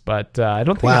games. But I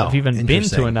don't think I've even been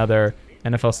to another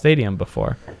NFL stadium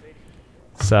before.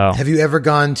 So, have you ever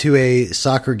gone to a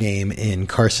soccer game in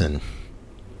Carson?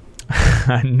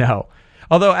 No.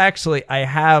 Although, actually, I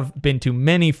have been to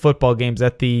many football games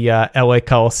at the LA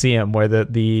Coliseum where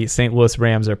the St. Louis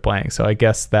Rams are playing. So I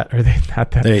guess that, or they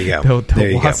not that. There you go.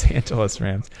 The Los Angeles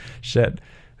Rams. Shit.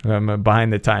 I'm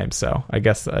behind the times, so I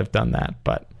guess I've done that.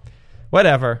 But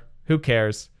whatever. Who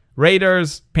cares?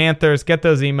 Raiders, Panthers, get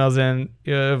those emails in.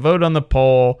 Vote on the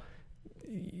poll.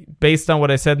 Based on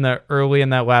what I said early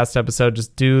in that last episode,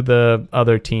 just do the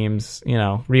other teams,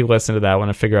 re-listen to that one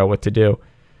and figure out what to do.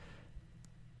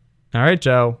 All right,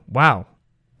 Joe. Wow.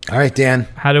 All right, Dan.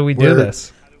 How do we do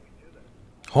this?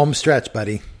 Home stretch,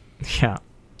 buddy. Yeah.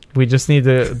 We just need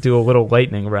to do a little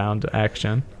lightning round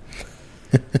action.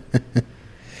 All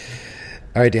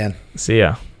right, Dan. See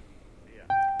ya.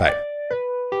 Bye.